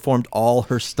performed all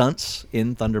her stunts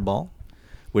in Thunderball,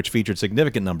 which featured a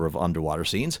significant number of underwater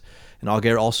scenes. And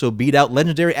Auger also beat out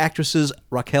legendary actresses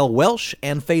Raquel Welch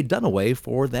and Faye Dunaway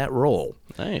for that role.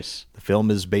 Nice. The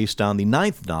film is based on the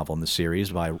 9th novel in the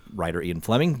series by writer Ian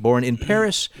Fleming. Born in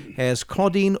Paris as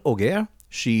Claudine Auger,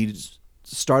 she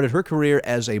started her career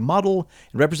as a model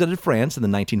and represented France in the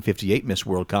 1958 Miss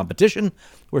World competition,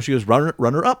 where she was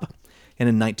runner-up. And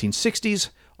in the 1960s,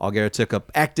 Auger took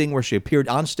up acting, where she appeared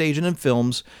on stage and in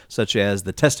films such as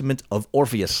The Testament of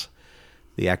Orpheus.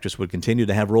 The actress would continue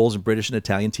to have roles in British and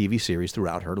Italian TV series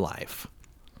throughout her life.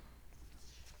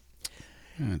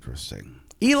 Interesting.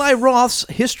 Eli Roth's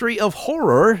History of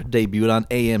Horror debuted on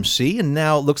AMC, and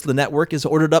now it looks the network has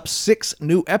ordered up 6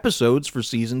 new episodes for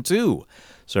Season 2,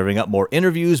 serving up more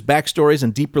interviews, backstories,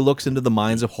 and deeper looks into the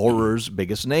minds of horror's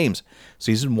biggest names.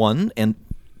 Season 1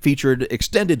 featured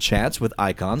extended chats with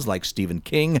icons like Stephen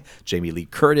King, Jamie Lee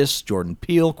Curtis, Jordan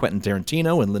Peele, Quentin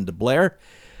Tarantino, and Linda Blair.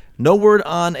 No word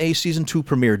on a Season 2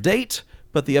 premiere date,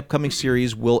 but the upcoming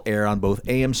series will air on both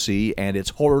AMC and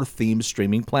its horror-themed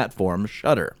streaming platform,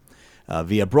 Shudder.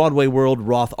 Via Broadway World,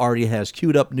 Roth already has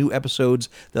queued up new episodes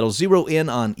that'll zero in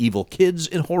on evil kids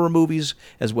in horror movies,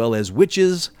 as well as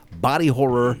witches, body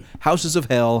horror, houses of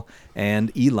hell,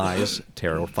 and Eli's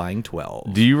terrifying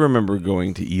 12. Do you remember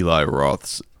going to Eli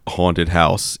Roth's haunted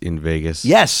house in Vegas?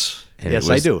 Yes. And Yes,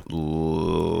 it was I do.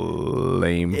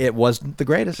 Lame. It wasn't the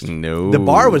greatest. No. The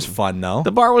bar was fun, though.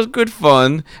 The bar was good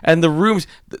fun, and the rooms,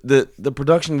 the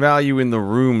production value in the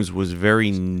rooms was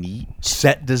very neat.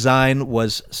 Set design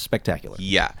was spectacular.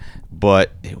 Yeah,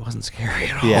 but it wasn't scary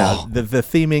at all. Yeah, the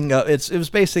theming, it was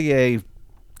basically a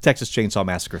Texas Chainsaw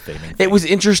Massacre theming. It was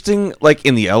interesting, like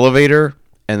in the elevator,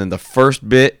 and then the first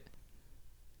bit,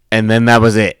 and then that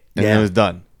was it, and then Yeah. it was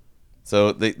done.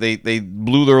 So they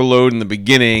blew their load in the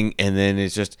beginning, and then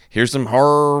it's just, here's some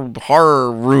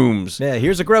horror rooms. Yeah,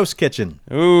 here's a gross kitchen.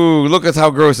 Ooh, look at how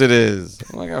gross it is.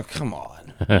 I'm like, oh, come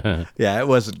on. Yeah, it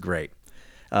wasn't great.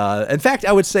 In fact,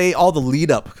 I would say all the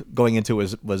lead up going into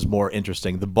it was more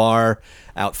interesting. The bar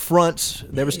out front,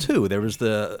 there was two. There was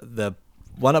the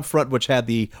one up front, which had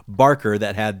the Barker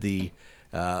that had the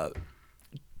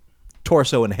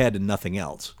torso and head and nothing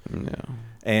else. No.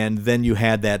 And then you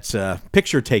had that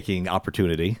picture-taking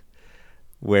opportunity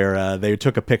where they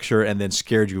took a picture and then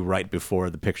scared you right before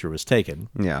the picture was taken.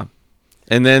 Yeah.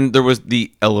 And then there was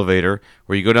the elevator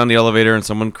where you go down the elevator and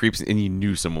someone creeps, and you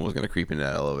knew someone was going to creep into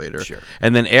that elevator. Sure.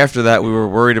 And then after that, we were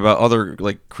worried about other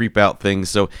like creep out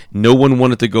things, so no one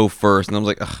wanted to go first. And I was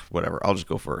like, ugh, whatever, I'll just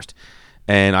go first.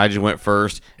 And I just went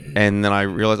first, and then I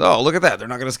realized, oh, look at that, they're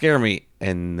not going to scare me.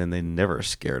 And then they never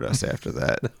scared us after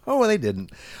that. Oh, well, they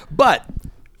didn't. But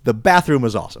the bathroom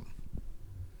was awesome.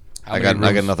 I got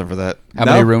nothing for that. How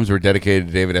No? many rooms were dedicated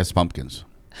to David S. Pumpkins?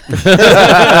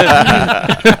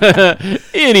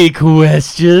 Any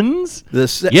questions?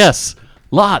 The Yes,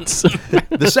 lots.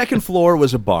 The second floor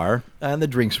was a bar, and the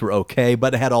drinks were okay,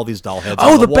 but it had all these doll heads.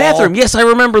 Oh, on the wall. bathroom. Yes, I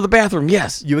remember the bathroom.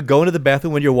 Yes. You would go into the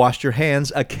bathroom when you washed your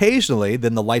hands. Occasionally,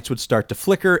 then the lights would start to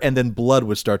flicker, and then blood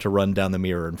would start to run down the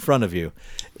mirror in front of you.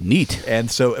 Neat.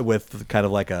 And so, with kind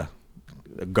of like a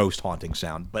ghost haunting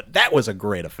sound. But that was a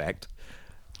great effect.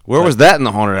 Where was that in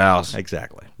the haunted house?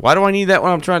 Exactly. Why do I need that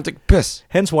when I'm trying to take a piss?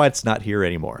 Hence why it's not here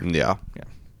anymore. Yeah.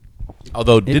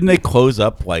 Although, didn't they close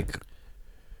up like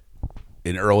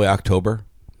in early October?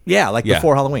 Yeah, like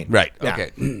before Halloween. Right. Yeah.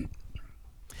 Okay.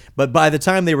 But by the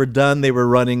time they were done, they were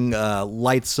running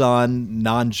lights on,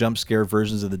 non-jump scare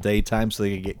versions of the daytime, so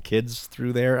they could get kids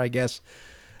through there, I guess.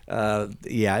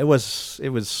 Yeah, it was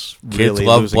Kids really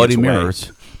love losing bloody its way.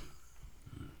 mirrors.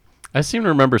 I seem to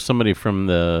remember somebody from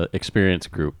the experience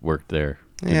group worked there.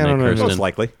 Didn't Yeah, I they, don't know. Kirsten? Most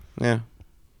likely. Yeah.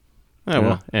 Oh,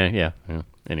 well. Yeah.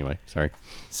 Anyway, sorry.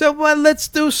 So let's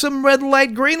do some red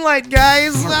light, green light,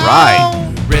 guys.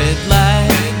 Right. Red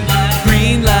light,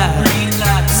 green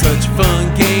light, such a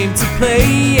fun game to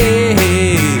play.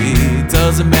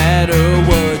 Doesn't matter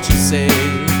what you say,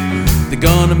 they're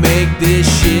gonna make this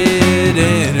shit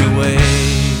anyway.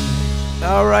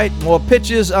 All right, more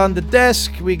pitches on the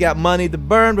desk. We got money to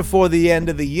burn before the end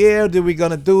of the year. Do we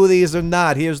gonna do these or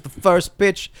not? Here's the first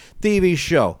pitch: TV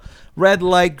show. Red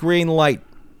light, green light.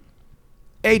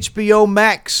 HBO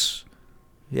Max.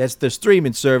 That's the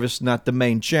streaming service, not the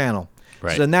main channel.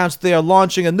 Right. It's announced they are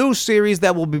launching a new series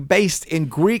that will be based in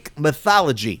Greek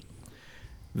mythology.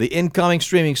 The incoming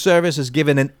streaming service is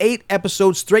given an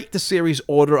 8-episode straight-to-series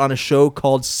order on a show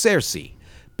called Circe.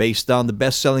 Based on the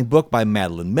best-selling book by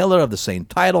Madeline Miller of the same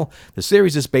title, the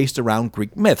series is based around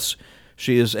Greek myths.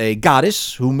 She is a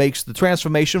goddess who makes the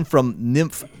transformation from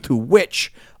nymph to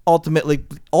witch, ultimately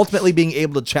being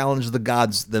able to challenge the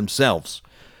gods themselves.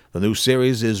 The new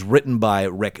series is written by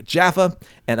Rick Jaffa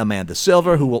and Amanda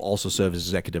Silver, who will also serve as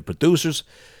executive producers.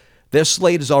 Their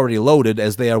slate is already loaded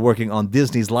as they are working on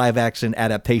Disney's live-action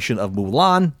adaptation of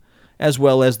Mulan, as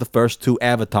well as the first 2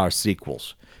 Avatar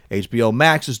sequels. HBO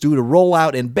Max is due to roll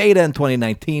out in beta in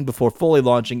 2019 before fully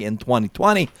launching in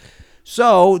 2020.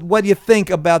 So, what do you think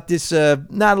about this?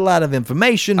 Not a lot of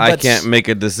information, but I can't make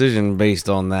a decision based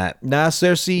on that. Nah,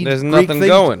 Circe. There's Greek nothing thing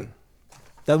going.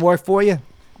 Doesn't work for you.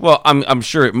 Well, I'm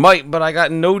sure it might, but I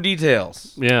got no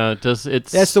details. Yeah, it's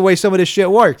That's the way some of this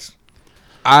shit works.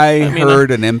 I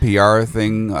heard an NPR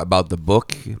thing about the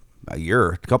book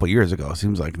a couple years ago,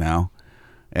 seems like now.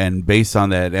 And based on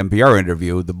that NPR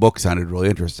interview, the book sounded really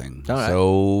interesting. All right.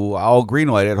 So I'll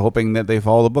greenlight it, hoping that they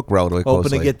follow the book relatively Hoping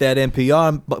closely. to get that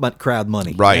NPR crowd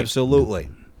money. Right. Absolutely.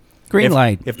 Green If-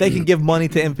 light. If they can give money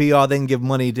to NPR, they can give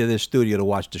money to the studio to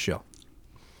watch the show.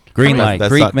 Green light. That's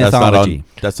Greek not- mythology.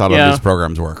 That's not Yeah. how these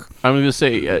programs work. I'm going to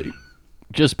say,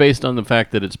 just based on the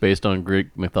fact that it's based on Greek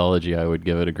mythology, I would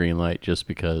give it a green light just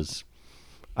because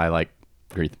I like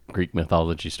Greek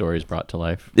mythology stories brought to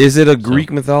life. Is it a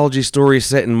Greek mythology story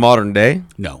set in modern day?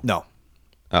 No. No.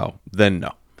 Oh, then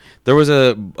no. There was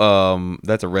a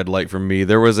that's a red light for me.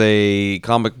 There was a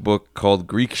comic book called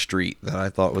Greek Street that I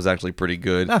thought was actually pretty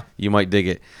good. Ah. You might dig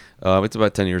it. It's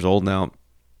about 10 years old now,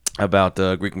 about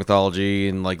Greek mythology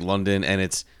in like London, and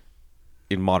it's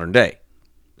in modern day.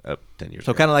 10 years.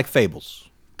 So ago. kind of like Fables.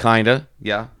 Kinda,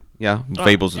 yeah.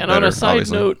 Fables is And better. on a side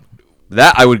obviously. note,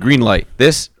 that I would green light.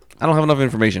 This I don't have enough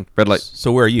information. Red light.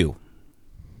 So where are you?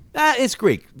 It's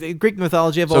Greek. The Greek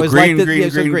mythology. I've So always green, liked it. green, Yeah,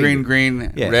 so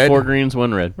green, Yeah. red. 4 greens,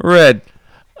 1 red. Red.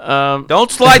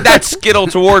 Don't slide that Skittle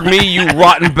toward me, you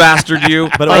rotten bastard! You.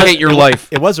 But I hate your life.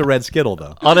 It was a red Skittle,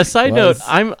 though. On a side note,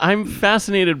 Was. I'm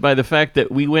fascinated by the fact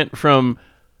that we went from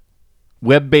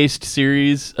web-based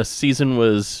series. A season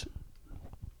was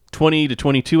 20 to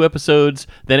 22 episodes,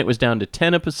 then it was down to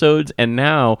 10 episodes, and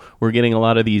now we're getting a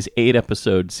lot of these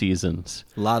 8-episode seasons.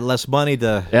 A lot less money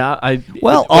to. Yeah,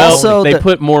 Well, also they the-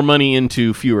 put more money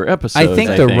into fewer episodes. I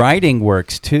think the writing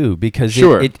works too, because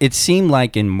Sure. it seemed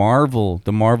like in Marvel,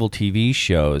 the Marvel TV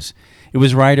shows, it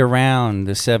was right around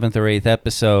the 7th or 8th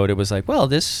episode. It was like, well,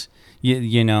 this,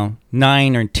 you know,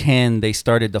 9 or 10, they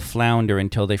started to flounder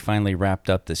until they finally wrapped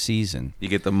up the season. You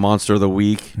get the monster of the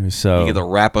week. So You get the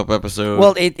wrap up episode.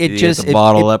 well, it you just get the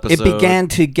bottle it episode. began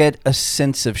to get a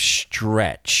sense of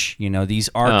stretch. You know, these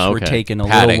arcs Oh, were okay. taking a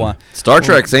Padding. little while. Star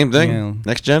Trek, same thing. Yeah.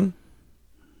 Next gen.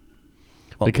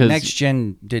 Well, Because- Next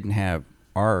Gen didn't have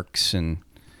arcs and.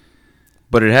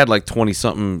 But it had like 20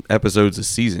 something episodes a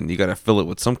season. You got to fill it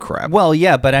with some crap. Well,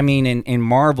 yeah, but I mean, in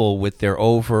Marvel, with their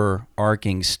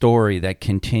overarching story that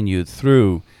continued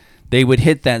through, they would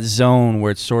hit that zone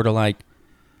where it's sort of like,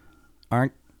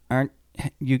 aren't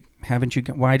you? Haven't you?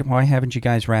 Why haven't you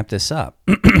guys wrapped this up?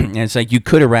 And it's like you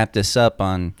could have wrapped this up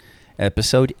on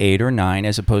episode 8 or 9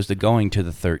 as opposed to going to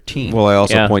the 13. Well, I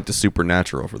also Yeah. point to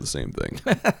Supernatural for the same thing.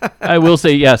 I will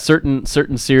say, yeah, certain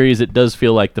series, it does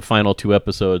feel like the final 2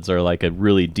 episodes are like a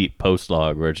really deep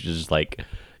post-log where it's just like,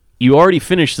 you already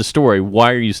finished the story.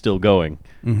 Why are you still going?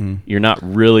 Mm-hmm. You're not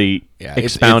really Yeah,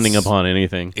 it's- expounding it's- upon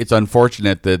anything. It's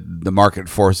unfortunate that the market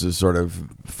forces sort of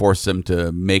forced them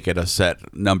to make it a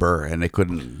set number, and they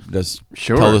couldn't just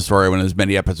Sure. tell the story when as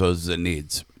many episodes as it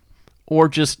needs. Or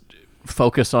just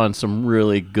focus on some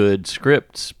really good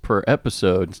scripts per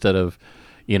episode instead of,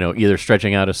 you know, either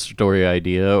stretching out a story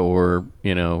idea or,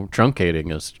 you know,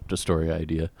 truncating a story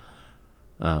idea.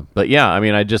 But yeah, I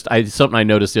mean, something I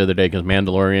noticed the other day, because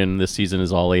Mandalorian this season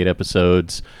is all 8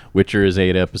 episodes, Witcher is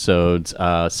 8 episodes.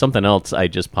 Something else I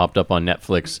just popped up on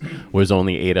Netflix was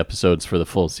only 8 episodes for the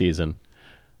full season.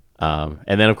 And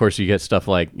then of course you get stuff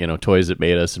like, you know, Toys That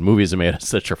Made Us and Movies That Made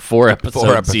Us, that are 4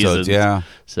 episode seasons. Yeah.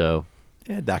 So,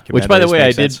 Yeah, documentaries. which by the way,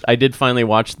 make sense. I did finally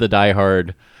watch the Die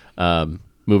Hard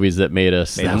Movies That Made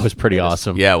Us. That was pretty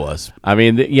awesome. Yeah, it was. I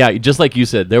mean, yeah, just like you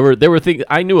said, there were things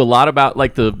I knew a lot about,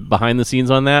 like the behind the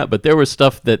scenes on that, but there was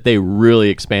stuff that they really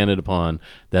expanded upon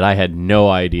that I had no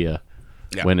idea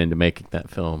went into making that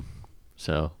film.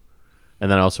 So, and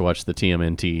then I also watched the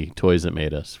TMNT Toys That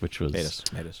Made Us, which was Made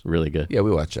Us. really good. Yeah,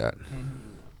 we watched that.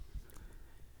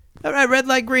 All right, red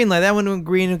light, green light. That one when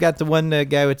green got the one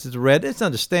guy which is red. It's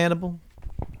understandable.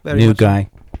 Very New much- guy.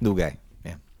 New guy.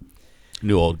 Yeah.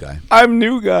 New old guy. I'm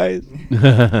new, guys.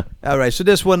 All right, so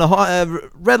this one,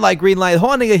 red light, green light,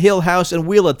 Haunting a Hill House and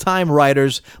Wheel of Time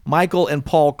writers Michael and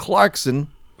Paul Clarkson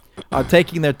are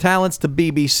taking their talents to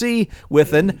BBC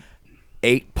with an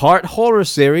 8-part horror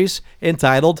series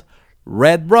entitled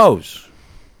Red Rose.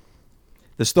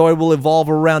 The story will evolve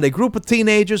around a group of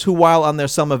teenagers who, while on their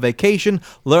summer vacation,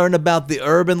 learn about the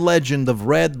urban legend of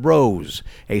Red Rose,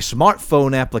 a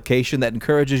smartphone application that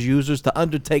encourages users to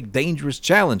undertake dangerous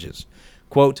challenges.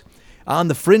 Quote, on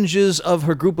the fringes of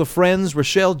her group of friends,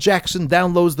 Rochelle Jackson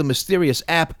downloads the mysterious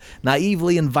app,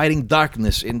 naively inviting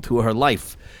darkness into her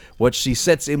life. What she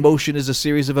sets in motion is a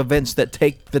series of events that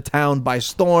take the town by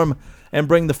storm and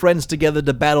bring the friends together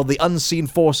to battle the unseen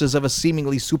forces of a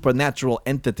seemingly supernatural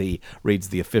entity, reads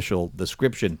the official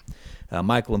description.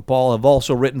 Michael and Paul have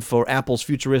also written for Apple's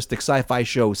futuristic sci-fi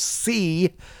show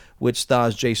C, which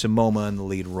stars Jason Momoa in the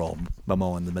lead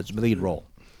role.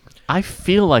 I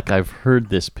feel like I've heard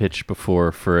this pitch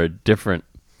before for a different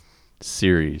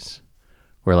series,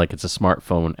 where like it's a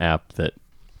smartphone app that.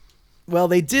 Well,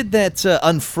 they did that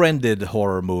Unfriended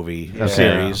horror movie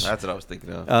series, That's what I was thinking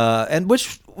of. and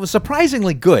which was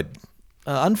surprisingly good.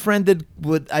 Unfriended,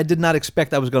 I did not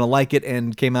expect I was going to like it,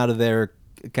 and came out of there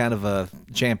kind of a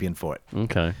champion for it.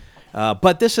 Okay.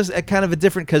 But this is a kind of a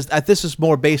different, because this is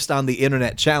more based on the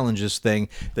internet challenges thing,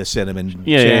 the cinnamon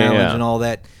Yeah, challenge yeah. and all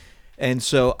that. And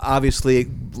so obviously it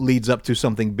leads up to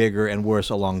something bigger and worse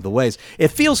along the ways. It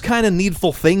feels kind of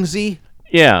Needful Thingsy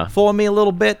Yeah. for me a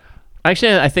little bit.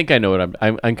 Actually, I think I know what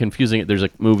I'm confusing it. There's a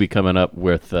movie coming up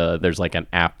with there's like an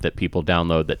app that people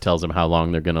download that tells them how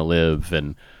long they're going to live,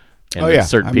 and Oh, yeah.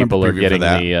 certain I remember people are preview for getting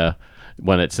that. the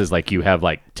when it says like you have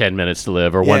like 10 minutes to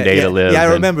live or 1 day to live. Yeah, I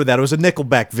and- remember that. It was a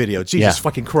Nickelback video. Jesus Yeah.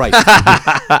 fucking Christ.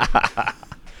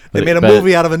 They made a But-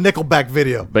 movie out of a Nickelback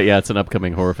video. But yeah, it's an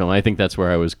upcoming horror film. I think that's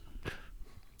where I was.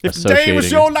 If today was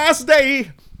associating your it. last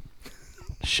day,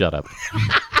 Shut up,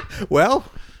 well,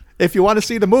 if you want to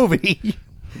see the movie,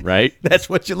 right? that's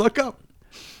what you look up.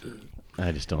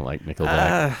 I just don't like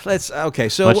Nickelback. Okay.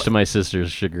 So Much to my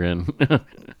sister's chagrin.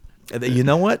 you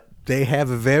know what? They have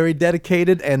a very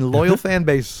dedicated and loyal fan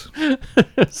base. There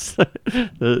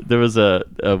was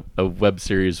a web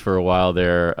series for a while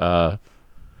there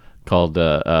called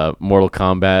Mortal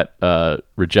Kombat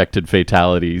Rejected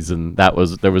Fatalities, and there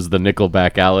was the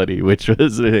Nickelback-ality, which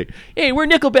was hey, we're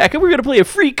Nickelback and we're gonna play a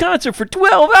free concert for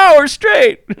 12 hours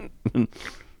straight.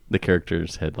 The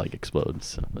character's head like explodes.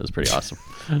 So that was pretty awesome.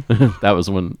 That was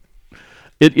when.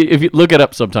 If you look it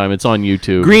up sometime, it's on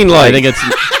YouTube. Green light.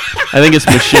 I think it's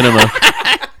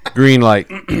Machinima. Green light.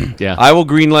 Yeah. I will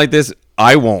green light this.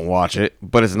 I won't watch it,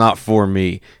 but it's not for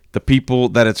me. The people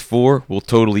that it's for will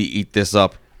totally eat this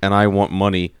up, and I want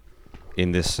money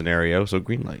in this scenario. So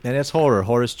green light. And it's horror.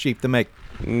 Horror's cheap to make.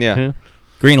 Yeah.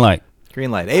 Green light.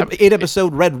 Green light.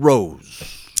 8-episode Red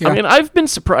Rose. I mean, I've been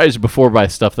surprised before by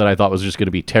stuff that I thought was just going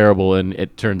to be terrible, and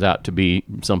it turns out to be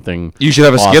something. You should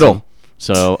have a awesome. Skittle.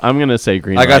 So I'm going to say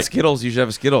green I light. got Skittles. You should have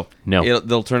a Skittle. No.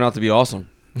 They'll turn out to be awesome.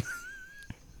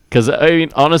 Because, I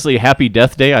mean, honestly, Happy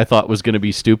Death Day I thought was going to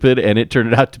be stupid, and it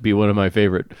turned out to be one of my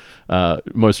favorite,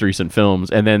 most recent films.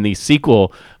 And then the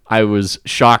sequel, I was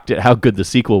shocked at how good the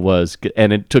sequel was,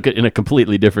 and it took it in a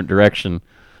completely different direction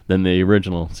than the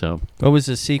original. So, What was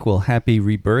the sequel? Happy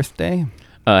Rebirth Day?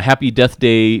 Happy Death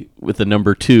Day with the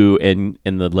number 2 and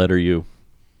the letter U.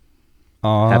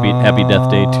 Happy Death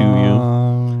Day to You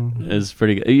is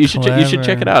pretty good. You should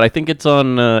check it out. I think it's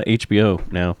on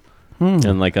HBO now,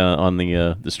 and like on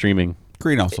the streaming.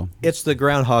 Green also. It's the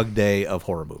Groundhog Day of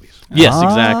horror movies. Yes,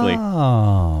 exactly.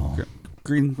 Oh.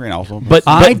 Green also. But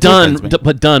I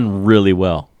done really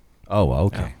well. Oh,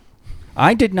 okay.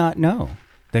 I did not know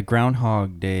that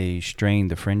Groundhog Day strained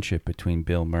the friendship between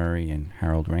Bill Murray and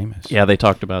Harold Ramis. Yeah, they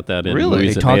talked about that in Really?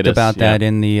 movies They that made talked us, about yeah. that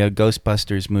in the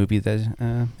Ghostbusters movie.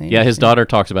 That Yeah, his daughter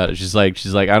talks about it. She's like,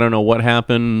 I don't know what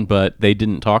happened, but they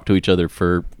didn't talk to each other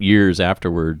for years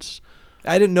afterwards.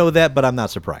 I didn't know that, but I'm not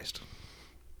surprised.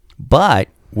 But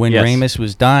when Yes. Ramis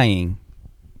was dying,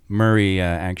 Murray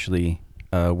actually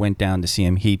went down to see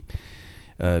him.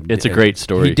 It's a great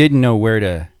story. He didn't know where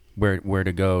to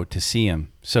go to see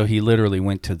him, so he literally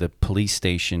went to the police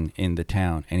station in the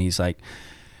town, and he's like,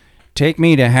 "Take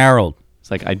me to Harold." It's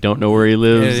like I don't know where he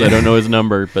lives. Yeah. I don't know his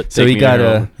number, but So take he me to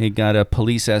Harold. got a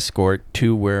police escort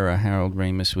to where Harold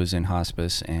Ramis was in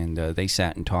hospice, and they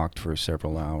sat and talked for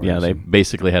several hours. Yeah, they And-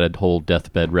 basically had a whole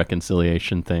deathbed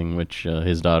reconciliation thing, which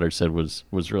his daughter said was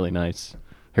really nice.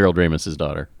 Harold Ramis'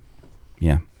 daughter.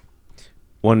 yeah.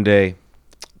 One day,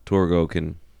 Torgo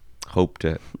can hope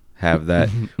to have that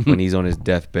when he's on his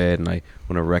deathbed, and I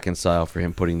want to reconcile for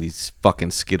him putting these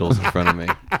fucking Skittles in front of me.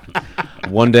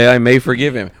 One day I may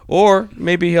forgive him, or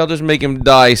maybe he'll just make him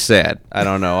die sad. I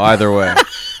don't know. Either way,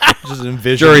 Just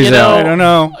envision jury's out. I don't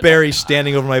know. Barry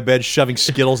standing over my bed, shoving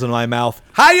Skittles in my mouth.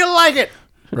 How do you like it?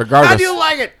 Regardless. How do you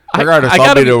like it? Regardless, I I'll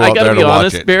gotta be I out gotta there be to watch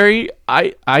honest, it. Barry.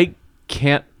 I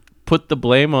can't put the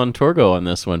blame on Torgo on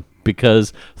this one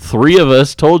because 3 of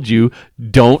us told you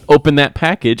don't open that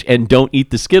package and don't eat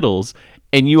the Skittles,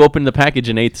 and you opened the package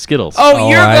and ate the Skittles. Oh,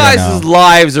 your I don't guys' know.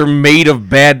 lives are made of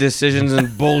bad decisions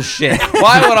and bullshit.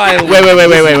 Why would I?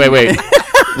 Wait.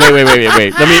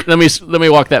 Let me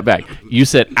walk that back. You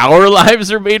said our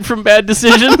lives are made from bad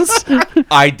decisions.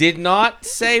 I did not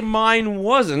say mine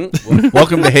wasn't.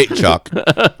 Welcome to Hate Chuck.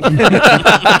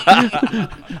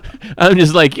 I'm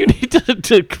just like, you need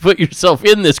to put yourself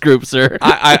in this group, sir.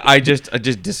 I just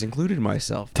disincluded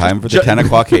myself. Time for the 10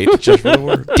 o'clock hate. Just for the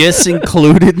word.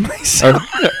 Disincluded myself.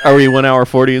 Are we 1 hour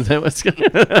 40? Is that what's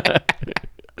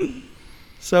going?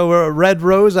 So Red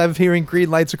Rose, I'm hearing green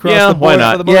lights across Yeah, the board why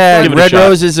not? for the most Yeah, Give it a red shot.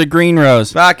 rose is a green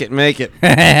rose. Fuck it, make it.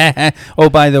 Oh,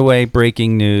 by the way,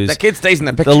 breaking news. That kid stays in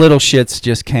the picture The little shit's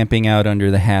just camping out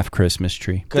under the half Christmas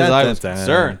tree. because Dun, I dun, was dun.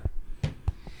 concerned.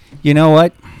 You know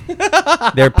what?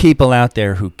 There are people out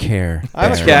there who care.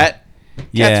 I'm a Barry. cat.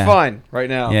 Yeah. Cat's fine right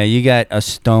now. Yeah, you got a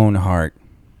stone heart.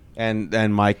 And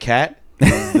my cat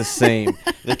is the same.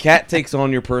 The cat takes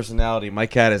on your personality. My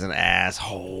cat is an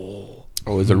asshole.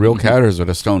 Oh, is it a real cat or is it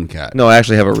a stone cat? No, I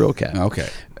actually have a real cat. Okay.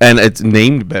 And it's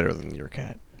named better than your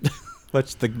cat.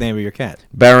 What's the name of your cat?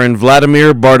 Baron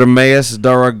Vladimir Bartimaeus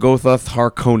Daragotha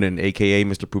Harkonnen, a.k.a.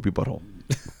 Mr. Poopy Butthole.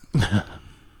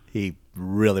 He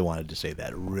really wanted to say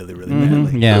that really, really Mhm,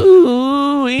 badly. yeah.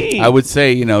 Ooh-wee. I would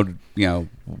say,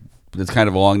 it's kind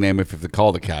of a long name if you have to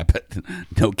call the cat, but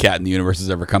no cat in the universe has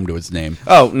ever come to its name.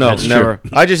 Oh, no, That's never.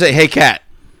 I just say, hey, cat.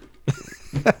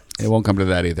 It won't come to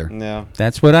that either. No.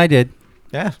 That's what I did.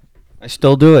 Yeah. I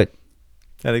still do it.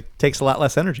 And it takes a lot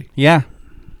less energy. Yeah.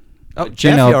 Oh,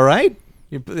 Jeff, know- you all right?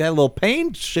 You had a little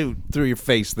pain shoot through your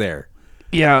face there.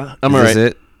 Yeah, I'm Is all right.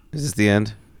 this it? Is this the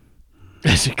end?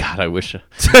 God, I wish.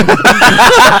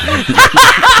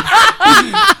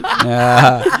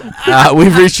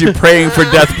 We've reached you praying for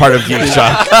death part of Geek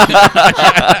Shock.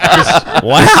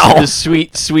 Wow. The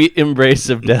sweet, sweet embrace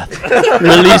of death.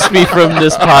 Release me from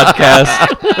this podcast.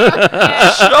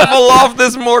 Shuffle off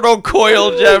this mortal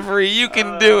coil, Jeffrey. You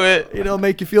can do it. It'll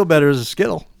make you feel better as a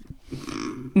Skittle.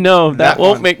 No, that That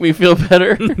won't one. make me feel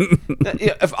better.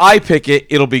 If I pick it,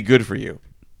 it'll be good for you.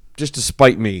 Just to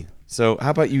spite me. So how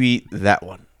about you eat that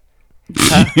one?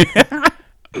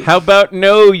 How about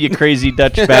no, you crazy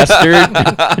Dutch bastard?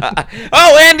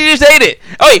 Oh, Andy just ate it.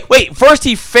 Oh, wait. First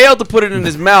he failed to put it in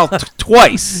his mouth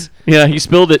twice. Yeah, he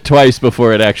spilled it twice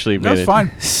before it actually made That's it.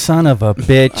 fine. Son of a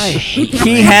bitch.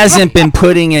 He hasn't been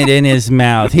putting it in his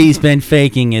mouth. He's been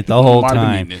faking it the whole Might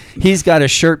have been time. eating He's got a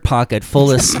shirt pocket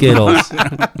full of Skittles.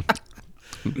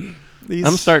 These-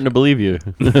 I'm starting to believe you.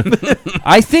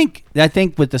 I think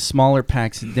with the smaller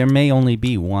packs, there may only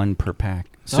be one per pack.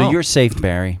 So Oh. you're safe,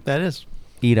 Barry. That is.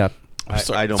 Eat up.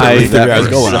 I don't I- believe that I was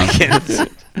for a going on. second.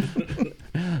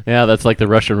 Yeah, that's like the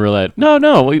Russian roulette.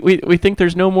 No, we think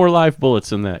there's no more live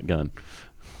bullets in that gun.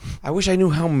 I wish I knew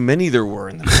how many there were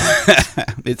in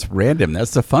the It's random.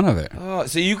 That's the fun of it. Oh,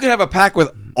 so you could have a pack with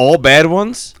all bad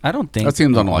ones? I don't think That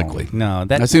seems unlikely. No,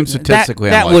 That seems statistically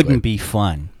that unlikely. wouldn't be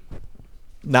fun.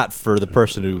 Not for the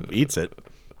person who eats it.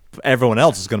 Everyone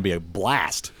else is going to be a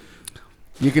blast.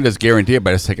 You can just guarantee it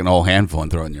by just taking a whole handful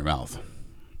and throwing it in your mouth.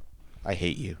 I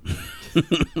hate you.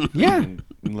 Yeah. And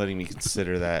letting me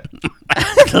consider that.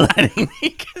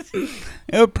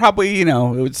 It would probably, it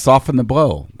would soften the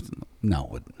blow. No,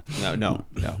 it wouldn't. No.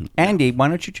 Andy, why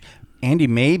don't you? Andy,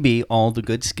 maybe all the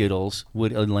good Skittles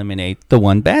would eliminate the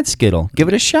one bad Skittle. Give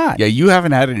it a shot. Yeah, you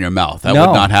haven't had it in your mouth. That no,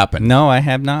 would not happen. No, I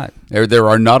have not. There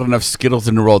are not enough Skittles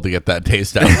in the world to get that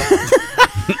taste out.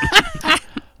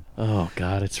 Oh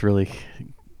God, it's really.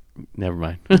 Never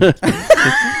mind.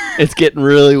 It's getting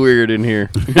really weird in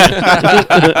here.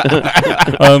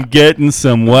 I'm getting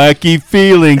some wacky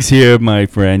feelings here, my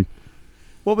friend.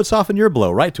 What would soften your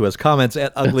blow? Write to us. Comments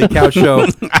at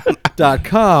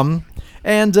uglycowshow.com.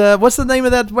 And what's the name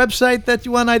of that website that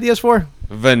you want ideas for?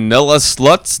 Vanilla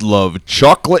Sluts Love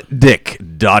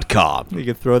ChocolateDick.com. You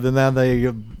can throw them down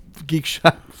the Geek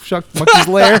Shuck Monkey's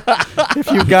Lair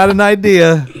if you've got an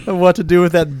idea of what to do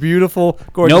with that beautiful,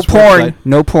 gorgeous No porn. website.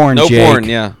 No porn, No Jake. porn,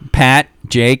 yeah. Pat,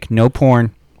 Jake, no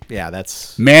porn. Yeah,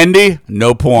 that's... Mandy,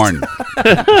 no porn.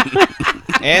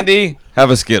 Andy, have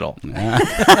a Skittle.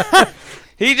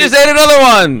 He just ate another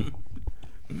one.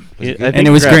 I And think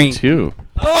it was grabbed green. Two.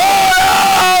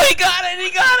 Oh, he got it.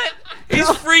 He's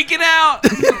freaking out.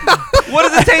 What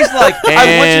does it taste like? I want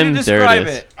you And to there describe it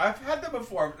is. it. I've had them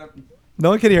before.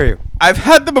 No one can hear you. I've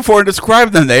had them before and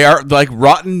described them. They are like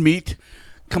rotten meat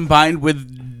combined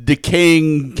with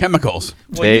decaying chemicals.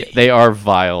 They are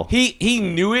vile. He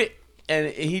knew it, and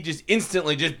he just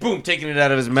instantly boom, taking it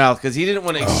out of his mouth because he didn't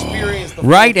want to experience the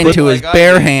Right full into thing his like I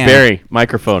bare did. hand. Barry,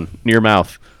 microphone near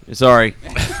mouth. Sorry.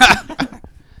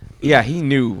 Yeah, he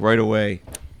knew right away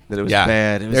that it was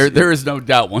bad. It was, There is no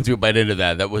doubt once you bite into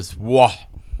that, that was whoa.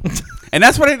 And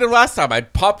that's what I did last time. I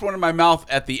popped one in my mouth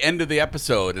at the end of the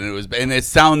episode, and it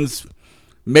sounds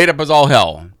made up as all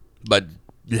hell. But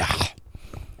yeah.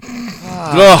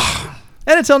 Ugh.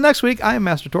 And until next week, I am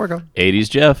Master Torgo. 80s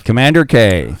Jeff. Commander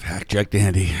K. Hack Jack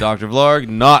Dandy. Dr. Vlarg,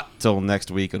 not till next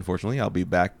week, unfortunately. I'll be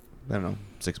back, I don't know,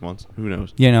 6 months. Who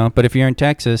knows? You know, but if you're in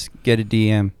Texas, get a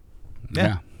DM.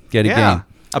 Yeah. Get a game.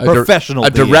 A professional A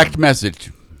DM. direct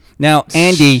message. Now,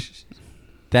 Andy,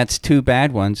 that's two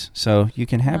bad ones, so you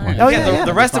can have one. Oh, Yeah, yeah,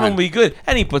 the rest of them will be good.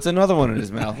 And he puts another one in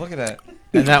his mouth. Look at that.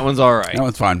 And that one's all right. That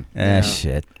one's fine.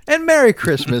 Shit. And Merry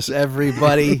Christmas,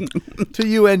 everybody, to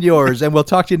you and yours. And we'll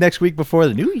talk to you next week before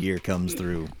the new year comes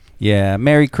through. Yeah,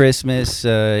 Merry Christmas.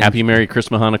 Happy Merry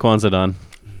Christmas, Hanukkah, Kwanzaa, Don.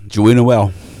 Joanna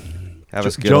well. Have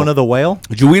a Skittle. Jonah the Whale?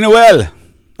 Joanna well.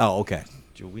 Oh, okay.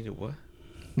 Joanna what?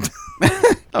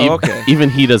 Oh, okay. Even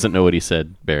he doesn't know what he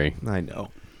said, Barry. I know.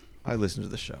 I listen to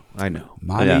the show. I know.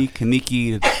 Mani Yeah.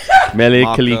 Kaniki. Mele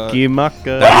Maka. Kaliki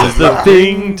Maka. That is the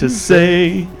thing to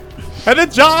say. And a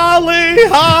jolly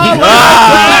holiday.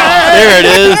 There it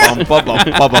is. Bum, bum,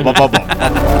 bum, bum, bum, bum,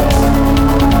 bum.